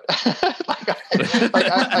foot? Because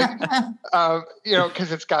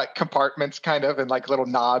it's got compartments kind of and like little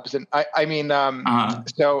knobs. And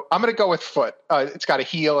so I'm going to go with foot. It's got a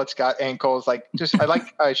heel, it's got ankles. I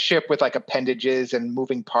like a ship with like appendages and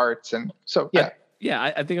moving parts. And so, yeah.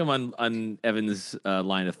 I think I'm on Evan's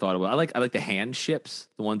line of thought. I like the hand ships,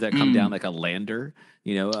 the ones that come down like a lander,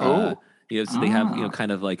 so they have,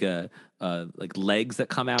 kind of like like legs that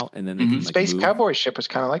come out and then they can, Space Cowboy ship was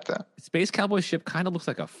kind of like that. Space Cowboy ship kind of looks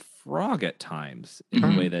like a frog at times in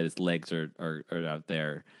the way that its legs are out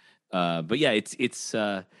there. But yeah, it's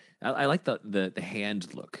I like the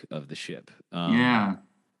hand look of the ship.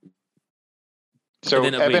 So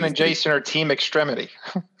Evan and Jason are team extremity.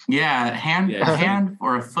 Hand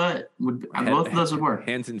or a foot both of those would work.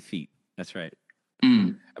 Hands and feet. That's right.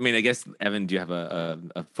 I mean, I guess, Evan, do you have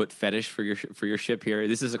a foot fetish for your ship here?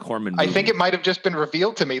 This is a Corman movie. I think it might have just been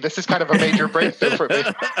revealed to me. This is kind of a major breakthrough for me.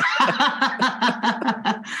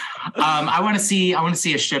 I want to see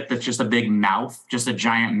a ship that's just a big mouth, just a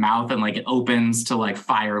giant mouth, and like it opens to like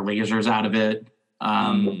fire lasers out of it.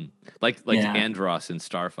 Like Andros in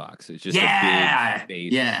Star Fox. It's just a big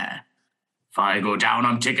face. Yeah. If I go down,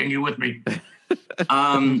 I'm taking you with me.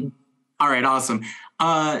 All right, awesome.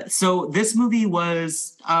 So this movie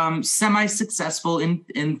was semi-successful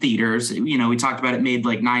in theaters. We talked about it made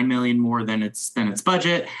like $9 million more than its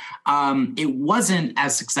budget. It wasn't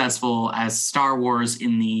as successful as Star Wars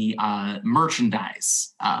in the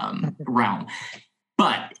merchandise realm.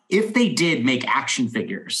 But if they did make action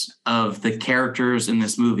figures of the characters in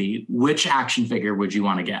this movie, which action figure would you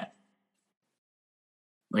want to get?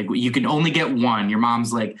 Like, you can only get one. Your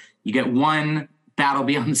mom's like, you get one Battle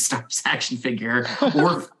Beyond the Stars action figure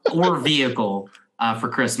or vehicle for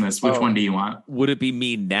Christmas. Which one do you want? Would it be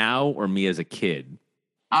me now or me as a kid?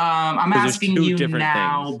 I'm asking you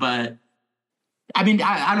now, things. But I mean,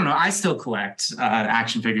 I don't know. I still collect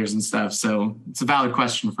action figures and stuff, so it's a valid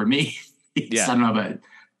question for me. I don't know about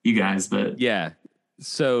you guys, but yeah.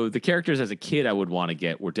 So the characters as a kid I would want to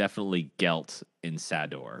get were definitely Gelt and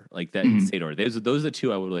Sador, like that. Sador. Those are the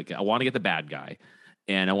two I would like. I want to get the bad guy,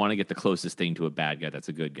 and I want to get the closest thing to a bad guy that's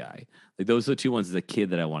a good guy. Like, those are the two ones as a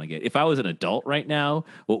kid that I want to get. If I was an adult right now,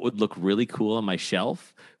 what would look really cool on my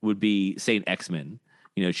shelf would be, say, an X-Men.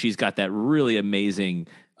 She's got that really amazing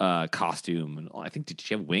costume, and I think, did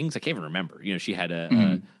she have wings? I can't even remember. She had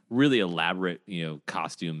a really elaborate,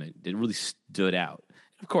 costume that really stood out.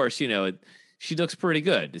 Of course, she looks pretty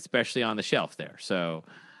good, especially on the shelf there. So,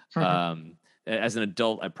 as an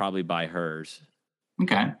adult, I'd probably buy hers.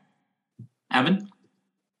 Okay, Evan.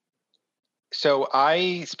 So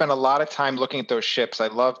I spent a lot of time looking at those ships. I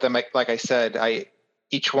love them. Like I said,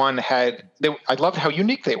 each one I loved how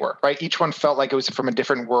unique they were, right? Each one felt like it was from a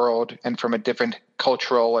different world and from a different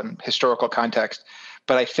cultural and historical context.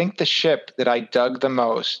 But I think the ship that I dug the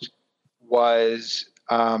most was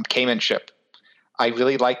Cayman ship. I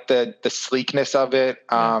really liked the sleekness of it.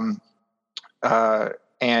 And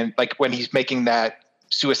like when he's making that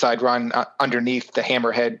suicide run underneath the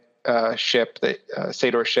Hammerhead ship, the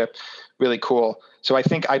Sador ship, really cool. So I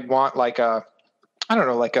think I'd want like a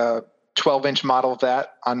 12-inch model of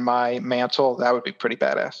that on my mantle. That would be pretty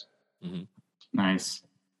badass. Mm-hmm. Nice.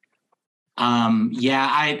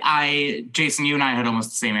 I Jason, you and I had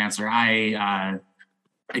almost the same answer.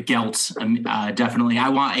 Gelt, definitely. I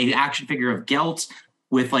want an action figure of Gelt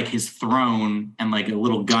with like his throne and like a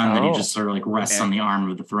little gun that he just sort of like rests on the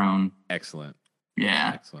arm of the throne. Excellent.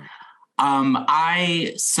 Yeah. Excellent. Well,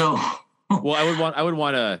 I would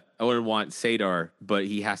want Sadar, but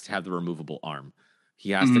he has to have the removable arm.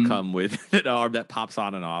 He has to come with an arm that pops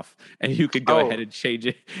on and off, and you could go ahead and change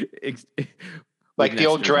it. Like the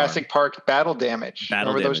old Jurassic Park Battle Damage.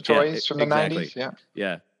 Remember those toys from the 90s? Yeah.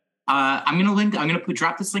 Yeah. I'm going to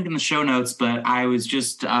drop this link in the show notes, but I was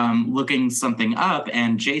just looking something up,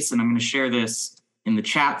 and Jason, I'm going to share this in the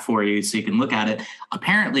chat for you so you can look at it.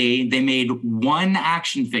 Apparently, they made one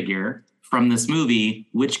action figure from this movie.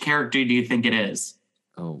 Which character do you think it is?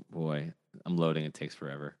 Oh, boy. I'm loading. It takes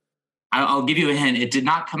forever. I'll give you a hint. It did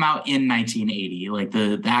not come out in 1980. Like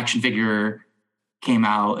the action figure came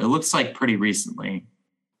out, it looks like pretty recently.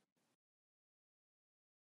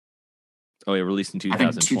 Oh, it released in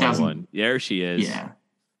 2021. There she is. Yeah.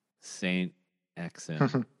 Saint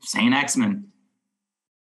Exon. Saint X-Men.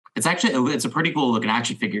 It's a pretty cool looking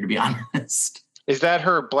action figure, to be honest. Is that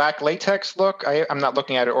her black latex look? I'm not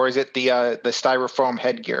looking at it, or is it the styrofoam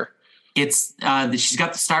headgear? It's she's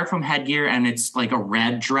got the styrofoam headgear, and it's like a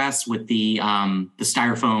red dress with the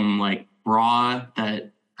styrofoam like bra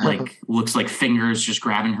that like looks like fingers just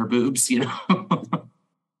grabbing her boobs, you know.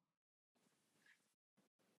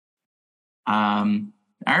 All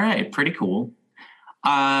right, pretty cool.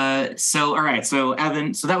 So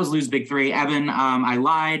Evan, so that was Lou's Big Three. Evan, I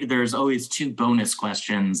lied. There's always 2 bonus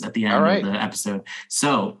questions at the end of the episode.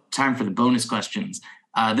 So time for the bonus questions.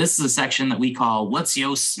 This is a section that we call What's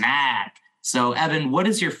Yo Snack? So Evan, what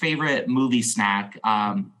is your favorite movie snack?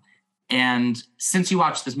 And since you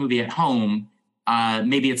watched this movie at home,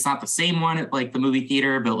 maybe it's not the same one at like the movie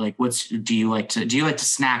theater, but like do you like to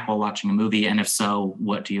snack while watching a movie? And if so,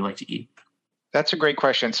 what do you like to eat? That's a great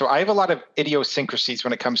question. So I have a lot of idiosyncrasies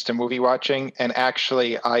when it comes to movie watching. And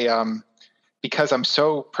actually because I'm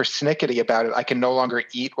so persnickety about it, I can no longer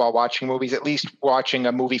eat while watching movies, at least watching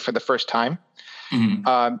a movie for the first time. Mm-hmm.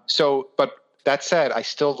 But that said, I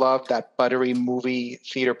still love that buttery movie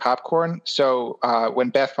theater popcorn. So when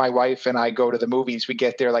Beth, my wife, and I go to the movies, we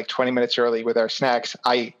get there like 20 minutes early with our snacks.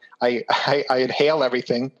 I inhale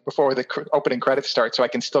everything before the opening credits start, so I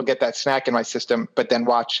can still get that snack in my system, but then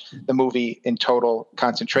watch the movie in total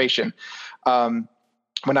concentration.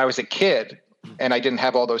 When I was a kid and I didn't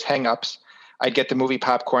have all those hang-ups, I'd get the movie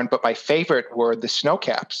popcorn, but my favorite were the snow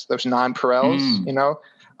caps, those nonpareils, you know.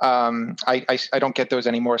 I don't get those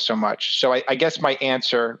anymore so much. So I guess my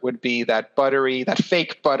answer would be that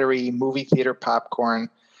fake buttery movie theater popcorn.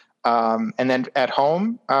 And then at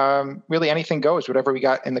home, really anything goes, whatever we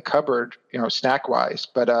got in the cupboard, you know, snack wise.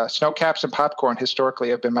 But snow caps and popcorn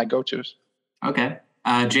historically have been my go-tos. Okay.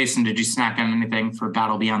 Jason, did you snack on anything for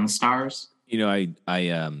Battle Beyond the Stars? You know,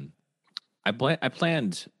 I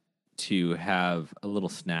planned to have a little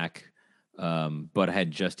snack, but I had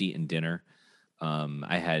just eaten dinner.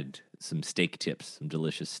 I had some steak tips, some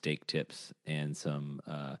delicious steak tips, and some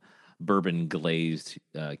bourbon glazed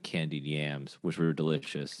candied yams, which were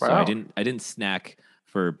delicious. Wow. So I didn't snack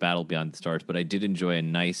for Battle Beyond the Stars, but I did enjoy a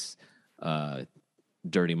nice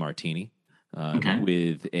dirty martini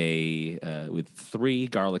with 3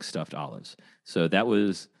 garlic stuffed olives. So that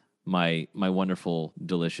was my wonderful,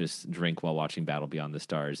 delicious drink while watching Battle Beyond the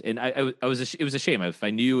Stars. And it was a shame. If I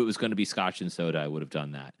knew it was going to be scotch and soda, I would have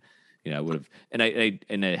done that. You know, I would have, and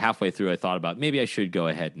I halfway through I thought about maybe I should go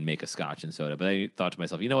ahead and make a scotch and soda, but I thought to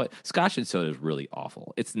myself, you know what, scotch and soda is really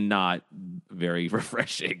awful. It's not very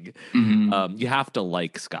refreshing. Mm-hmm. You have to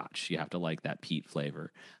like scotch. You have to like that peat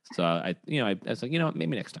flavor. So I was like, you know what,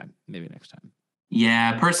 maybe next time.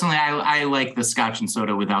 Yeah, personally, I like the scotch and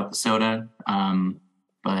soda without the soda.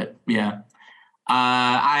 But yeah,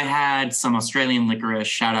 I had some Australian licorice.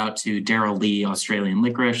 Shout out to Daryl Lee, Australian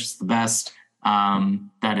licorice. It's the best. That's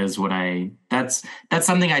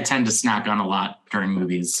something I tend to snack on a lot during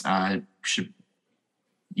movies. Maybe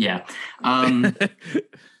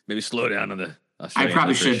slow down on I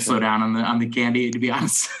probably should slow down on the candy, to be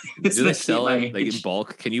honest. Do they sell it like in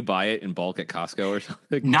bulk? Can you buy it in bulk at Costco or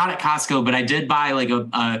something? Not at Costco, but I did buy like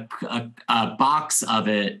a box of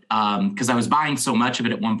it because I was buying so much of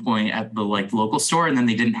it at one point at the like local store, and then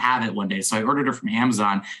they didn't have it one day, so I ordered it from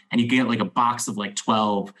Amazon, and you can get like a box of like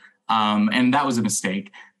 12, and that was a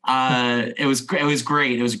mistake. It was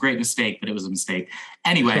great. It was a great mistake, but it was a mistake.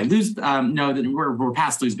 Anyway, we're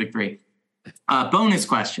past Lose Big 3. Bonus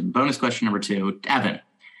question number 2, Evan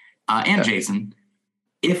and Jason.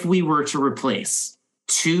 If we were to replace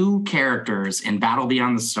 2 characters in Battle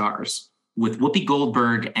Beyond the Stars with Whoopi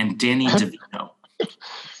Goldberg and Danny DeVito,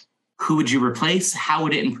 who would you replace? How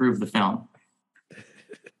would it improve the film?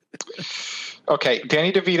 Okay,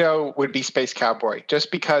 Danny DeVito would be Space Cowboy, just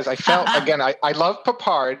because I felt, again, I love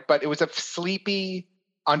Papard, but it was a sleepy,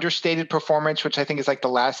 understated performance, which I think is like the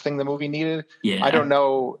last thing the movie needed. Yeah. I don't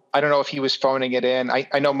know if he was phoning it in.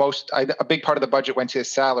 I know a big part of the budget went to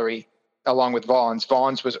his salary along with Vaughn's.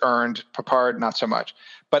 Vaughn's was earned, Papard not so much.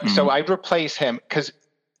 But so I'd replace him because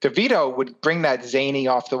DeVito would bring that zany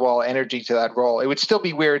off the wall energy to that role. It would still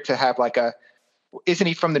be weird to have isn't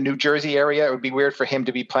he from the New Jersey area? It would be weird for him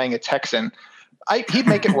to be playing a Texan. He'd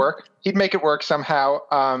make it work. He'd make it work somehow.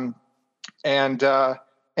 And it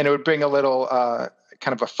would bring a little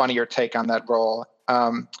kind of a funnier take on that role.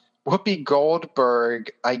 Whoopi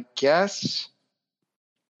Goldberg, I guess,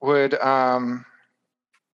 would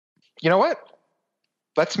you know what?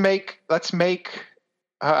 Let's make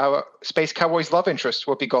Space Cowboy's love interest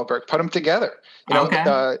Whoopi Goldberg. Put them together.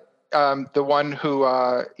 The one who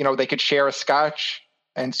they could share a scotch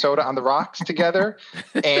and soda on the rocks together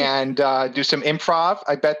and do some improv.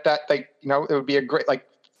 I bet that it would be a great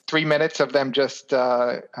 3 minutes of them just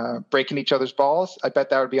breaking each other's balls. I bet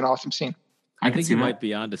that would be an awesome scene. I think you might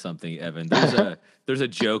be onto something, Evan. There's a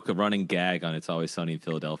joke, a running gag on It's Always Sunny in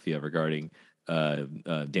Philadelphia regarding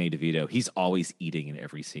Danny DeVito. He's always eating in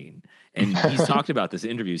every scene, and he's talked about this in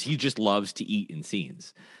interviews. He just loves to eat in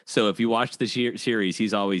scenes. So if you watch the series,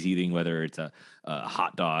 he's always eating, whether it's a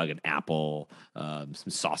hot dog, an apple, some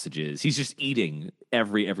sausages. He's just eating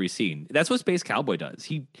every scene. That's what Space Cowboy does.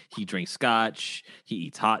 He drinks scotch. He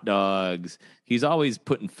eats hot dogs. He's always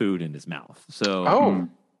putting food in his mouth. So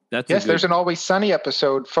there's an Always Sunny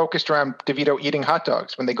episode focused around DeVito eating hot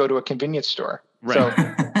dogs when they go to a convenience store. Right.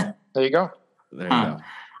 So there you go. There you go.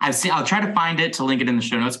 I'll try to find it to link it in the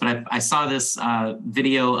show notes, but I saw this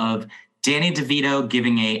video of Danny DeVito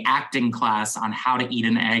giving a acting class on how to eat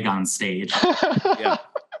an egg on stage. Yeah.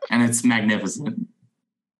 And it's magnificent.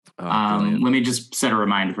 Let me just set a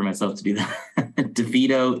reminder for myself to do that.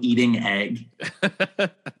 DeVito eating egg.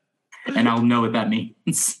 And I'll know what that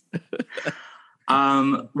means.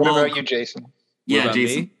 What about you, Jason? Yeah,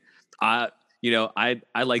 Jason. Me?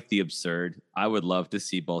 I like the absurd. I would love to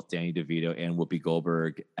see both Danny DeVito and Whoopi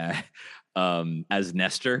Goldberg as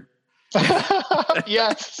Nestor.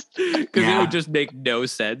 Yes, because it would just make no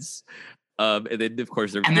sense. And then of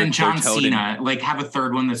course then John Cena, have a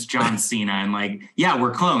third one that's John Cena, and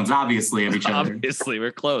we're clones, obviously, of each other. Obviously,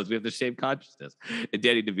 we're clones. We have the same consciousness. And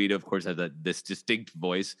Danny DeVito, of course, has this distinct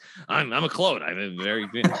voice. I'm a clone. I'm very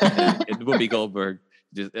good. And Whoopi Goldberg.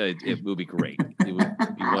 It would be great. It would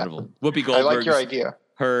be wonderful. Whoopi Goldberg. I like your idea.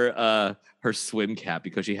 Her swim cap,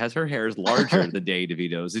 because she has her hair is larger than Danny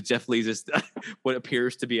DeVito's. It definitely just what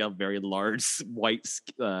appears to be a very large white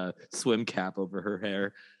swim cap over her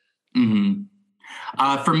hair.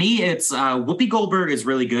 Mm-hmm. For me, it's Whoopi Goldberg is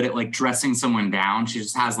really good at dressing someone down. She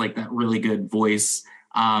just has that really good voice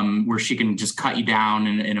where she can just cut you down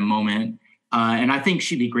in a moment. And I think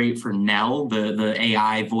she'd be great for Nell, the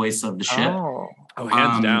AI voice of the ship. Oh,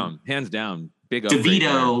 hands down. Big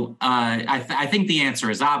DeVito, I think the answer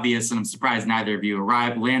is obvious, and I'm surprised neither of you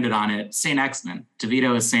landed on it. Saint Exman.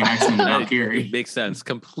 DeVito is Saint Exman Valkyrie. Makes sense.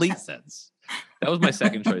 Complete sense. That was my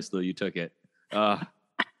second choice, though. You took it. All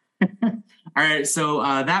right, so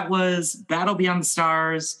that was Battle Beyond the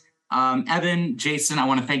Stars. Evan, Jason, I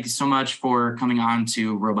want to thank you so much for coming on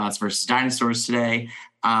to Robots versus Dinosaurs today.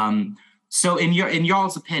 So in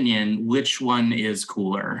y'all's opinion, which one is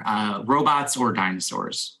cooler, robots or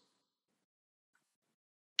dinosaurs?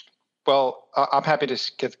 Well, I'm happy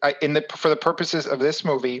to give for the purposes of this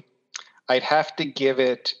movie, I'd have to give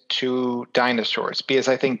it to dinosaurs because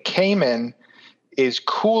I think Cayman is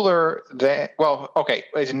cooler than. Well, okay,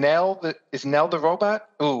 is Nell the robot?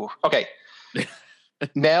 Ooh, okay.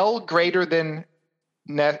 Nell greater than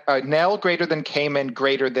Cayman,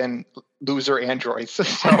 greater than loser androids.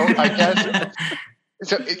 So I guess.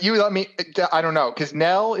 So you let me. I don't know, because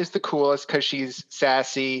Nell is the coolest because she's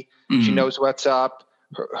sassy. Mm-hmm. She knows what's up.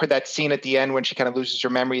 Her that scene at the end when she kind of loses her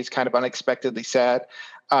memory is kind of unexpectedly sad.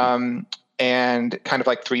 And and kind of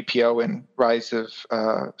like 3PO in Rise of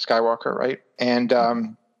Skywalker, right? And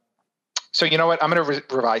so you know what? I'm going to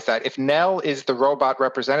revise that. If Nell is the robot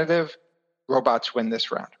representative, robots win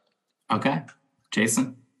this round. Okay,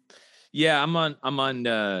 Jason. Yeah, I'm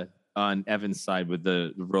on Evan's side with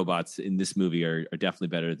the robots in this movie are definitely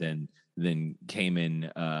better than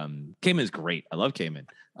Cayman. Cayman's great. I love Cayman,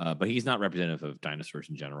 but he's not representative of dinosaurs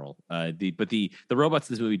in general. The robots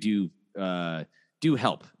in this movie do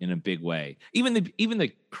help in a big way. Even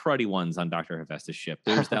the cruddy ones on Dr. Hephaestus' ship.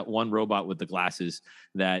 There's that one robot with the glasses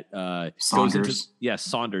that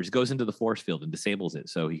Saunders goes into the force field and disables it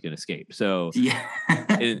so he can escape. So yeah,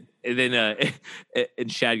 and then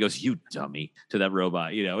and Shad goes, "You dummy," to that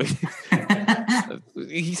robot. You know,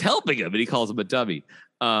 he's helping him, and he calls him a dummy.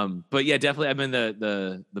 But yeah, definitely, I'm in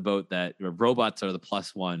the boat that robots are the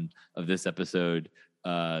plus one of this episode.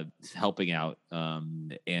 Helping out,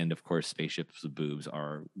 and of course spaceships with boobs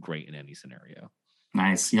are great in any scenario.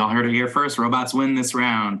 Nice. Y'all heard it here first. Robots win this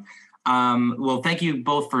round. Well, thank you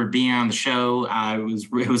both for being on the show. It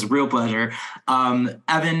was a real pleasure.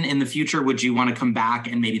 Evan, in the future, would you want to come back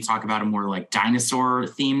and maybe talk about a more like dinosaur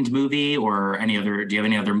themed movie or do you have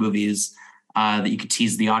any other movies that you could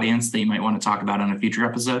tease the audience that you might want to talk about on a future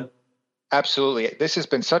episode? Absolutely. This has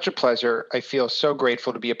been such a pleasure. I feel so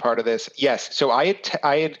grateful to be a part of this. Yes. So I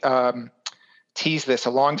had teased this a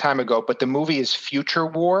long time ago, but the movie is Future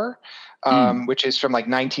War, which is from like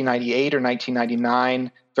 1998 or 1999.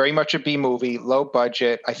 Very much a B movie, low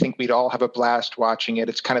budget. I think we'd all have a blast watching it.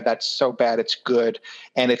 It's kind of that so bad it's good.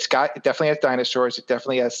 And it definitely has dinosaurs. It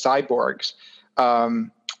definitely has cyborgs.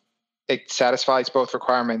 It satisfies both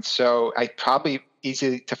requirements. So probably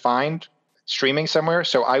easy to find streaming somewhere.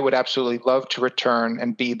 So I would absolutely love to return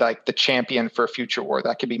and be like the champion for Future War.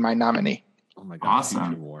 That could be my nominee. Oh my God. Awesome.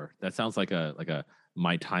 Future War. That sounds like a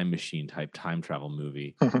My Time Machine type time travel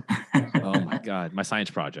movie. Oh my God. My Science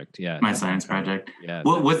Project. Yeah. My Science Project. Yeah.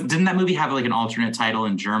 Didn't that movie have like an alternate title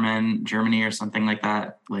in Germany or something like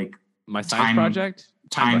that? Like My Science Project?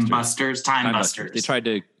 Time Busters. They tried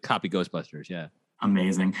to copy Ghostbusters. Yeah.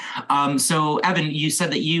 Amazing. So Evan, you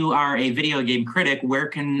said that you are a video game critic. Where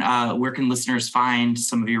can listeners find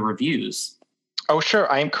some of your reviews? Oh, sure.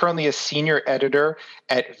 I am currently a senior editor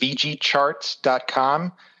at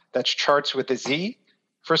vgcharts.com. That's charts with a Z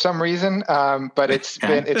for some reason. But it's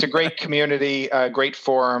a great community, great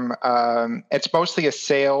forum. It's mostly a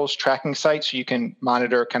sales tracking site, so you can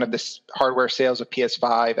monitor kind of this hardware sales of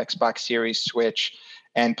PS5, Xbox Series, Switch,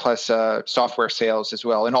 and plus software sales as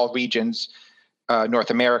well in all regions. North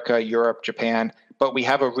America, Europe, Japan, but we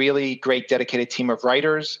have a really great dedicated team of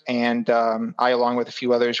writers, and I, along with a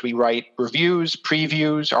few others, we write reviews,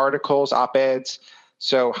 previews, articles, op-eds.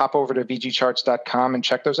 So hop over to vgcharts.com and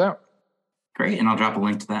check those out. Great, and I'll drop a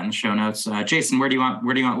link to that in the show notes. Jason, where do you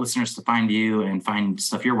want listeners to find you and find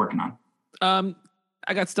stuff you're working on?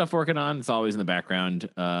 I got stuff working on. It's always in the background.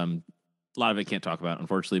 A lot of it can't talk about,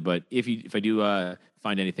 unfortunately, but if I do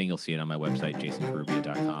find anything, you'll see it on my website,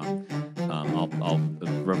 jasoncarubia.com. I'll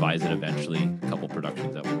revise it eventually, a couple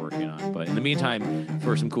productions that we're working on. But in the meantime,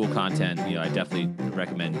 for some cool content, I definitely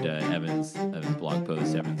recommend Evan's blog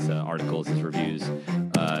posts, Evan's articles, his reviews.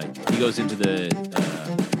 He goes into the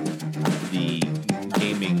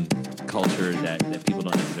gaming culture that people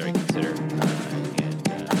don't necessarily consider,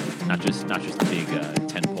 and not just the big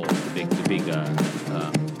tentpole, the big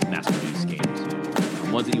mass-produced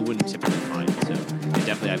games, ones that you wouldn't typically find. So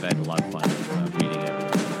I've had a lot of fun reading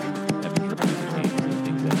Evan's reviews of games and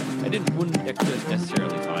things that I wouldn't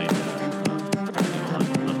necessarily find on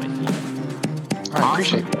my feed. I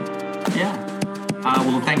appreciate that. Yeah.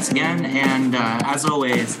 Well, thanks again, and as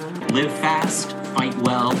always, live fast, fight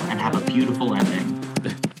well, and have a beautiful ending.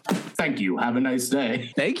 Thank you. Have a nice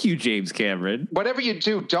day. Thank you, James Cameron. Whatever you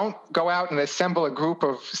do, don't go out and assemble a group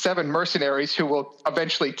of 7 mercenaries who will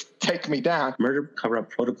eventually take me down. Murder Cover-Up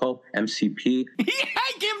Protocol, MCP.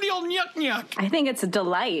 I give the old nyuk. I think it's a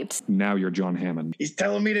delight. Now you're John Hammond. He's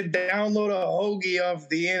telling me to download a hoagie off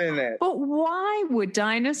the internet. But why would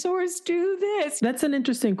dinosaurs do this? That's an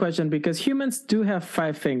interesting question because humans do have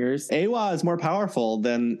 5 fingers. Awa is more powerful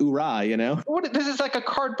than Ura, This is like a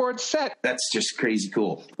cardboard set. That's just crazy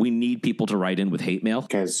cool. We need people to write in with hate mail.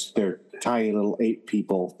 Because they're tiny little ape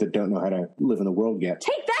people that don't know how to live in the world yet.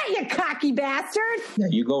 Take that, you cocky bastard! Yeah,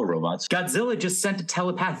 you go, robots. Godzilla just sent a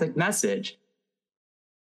telepathic message.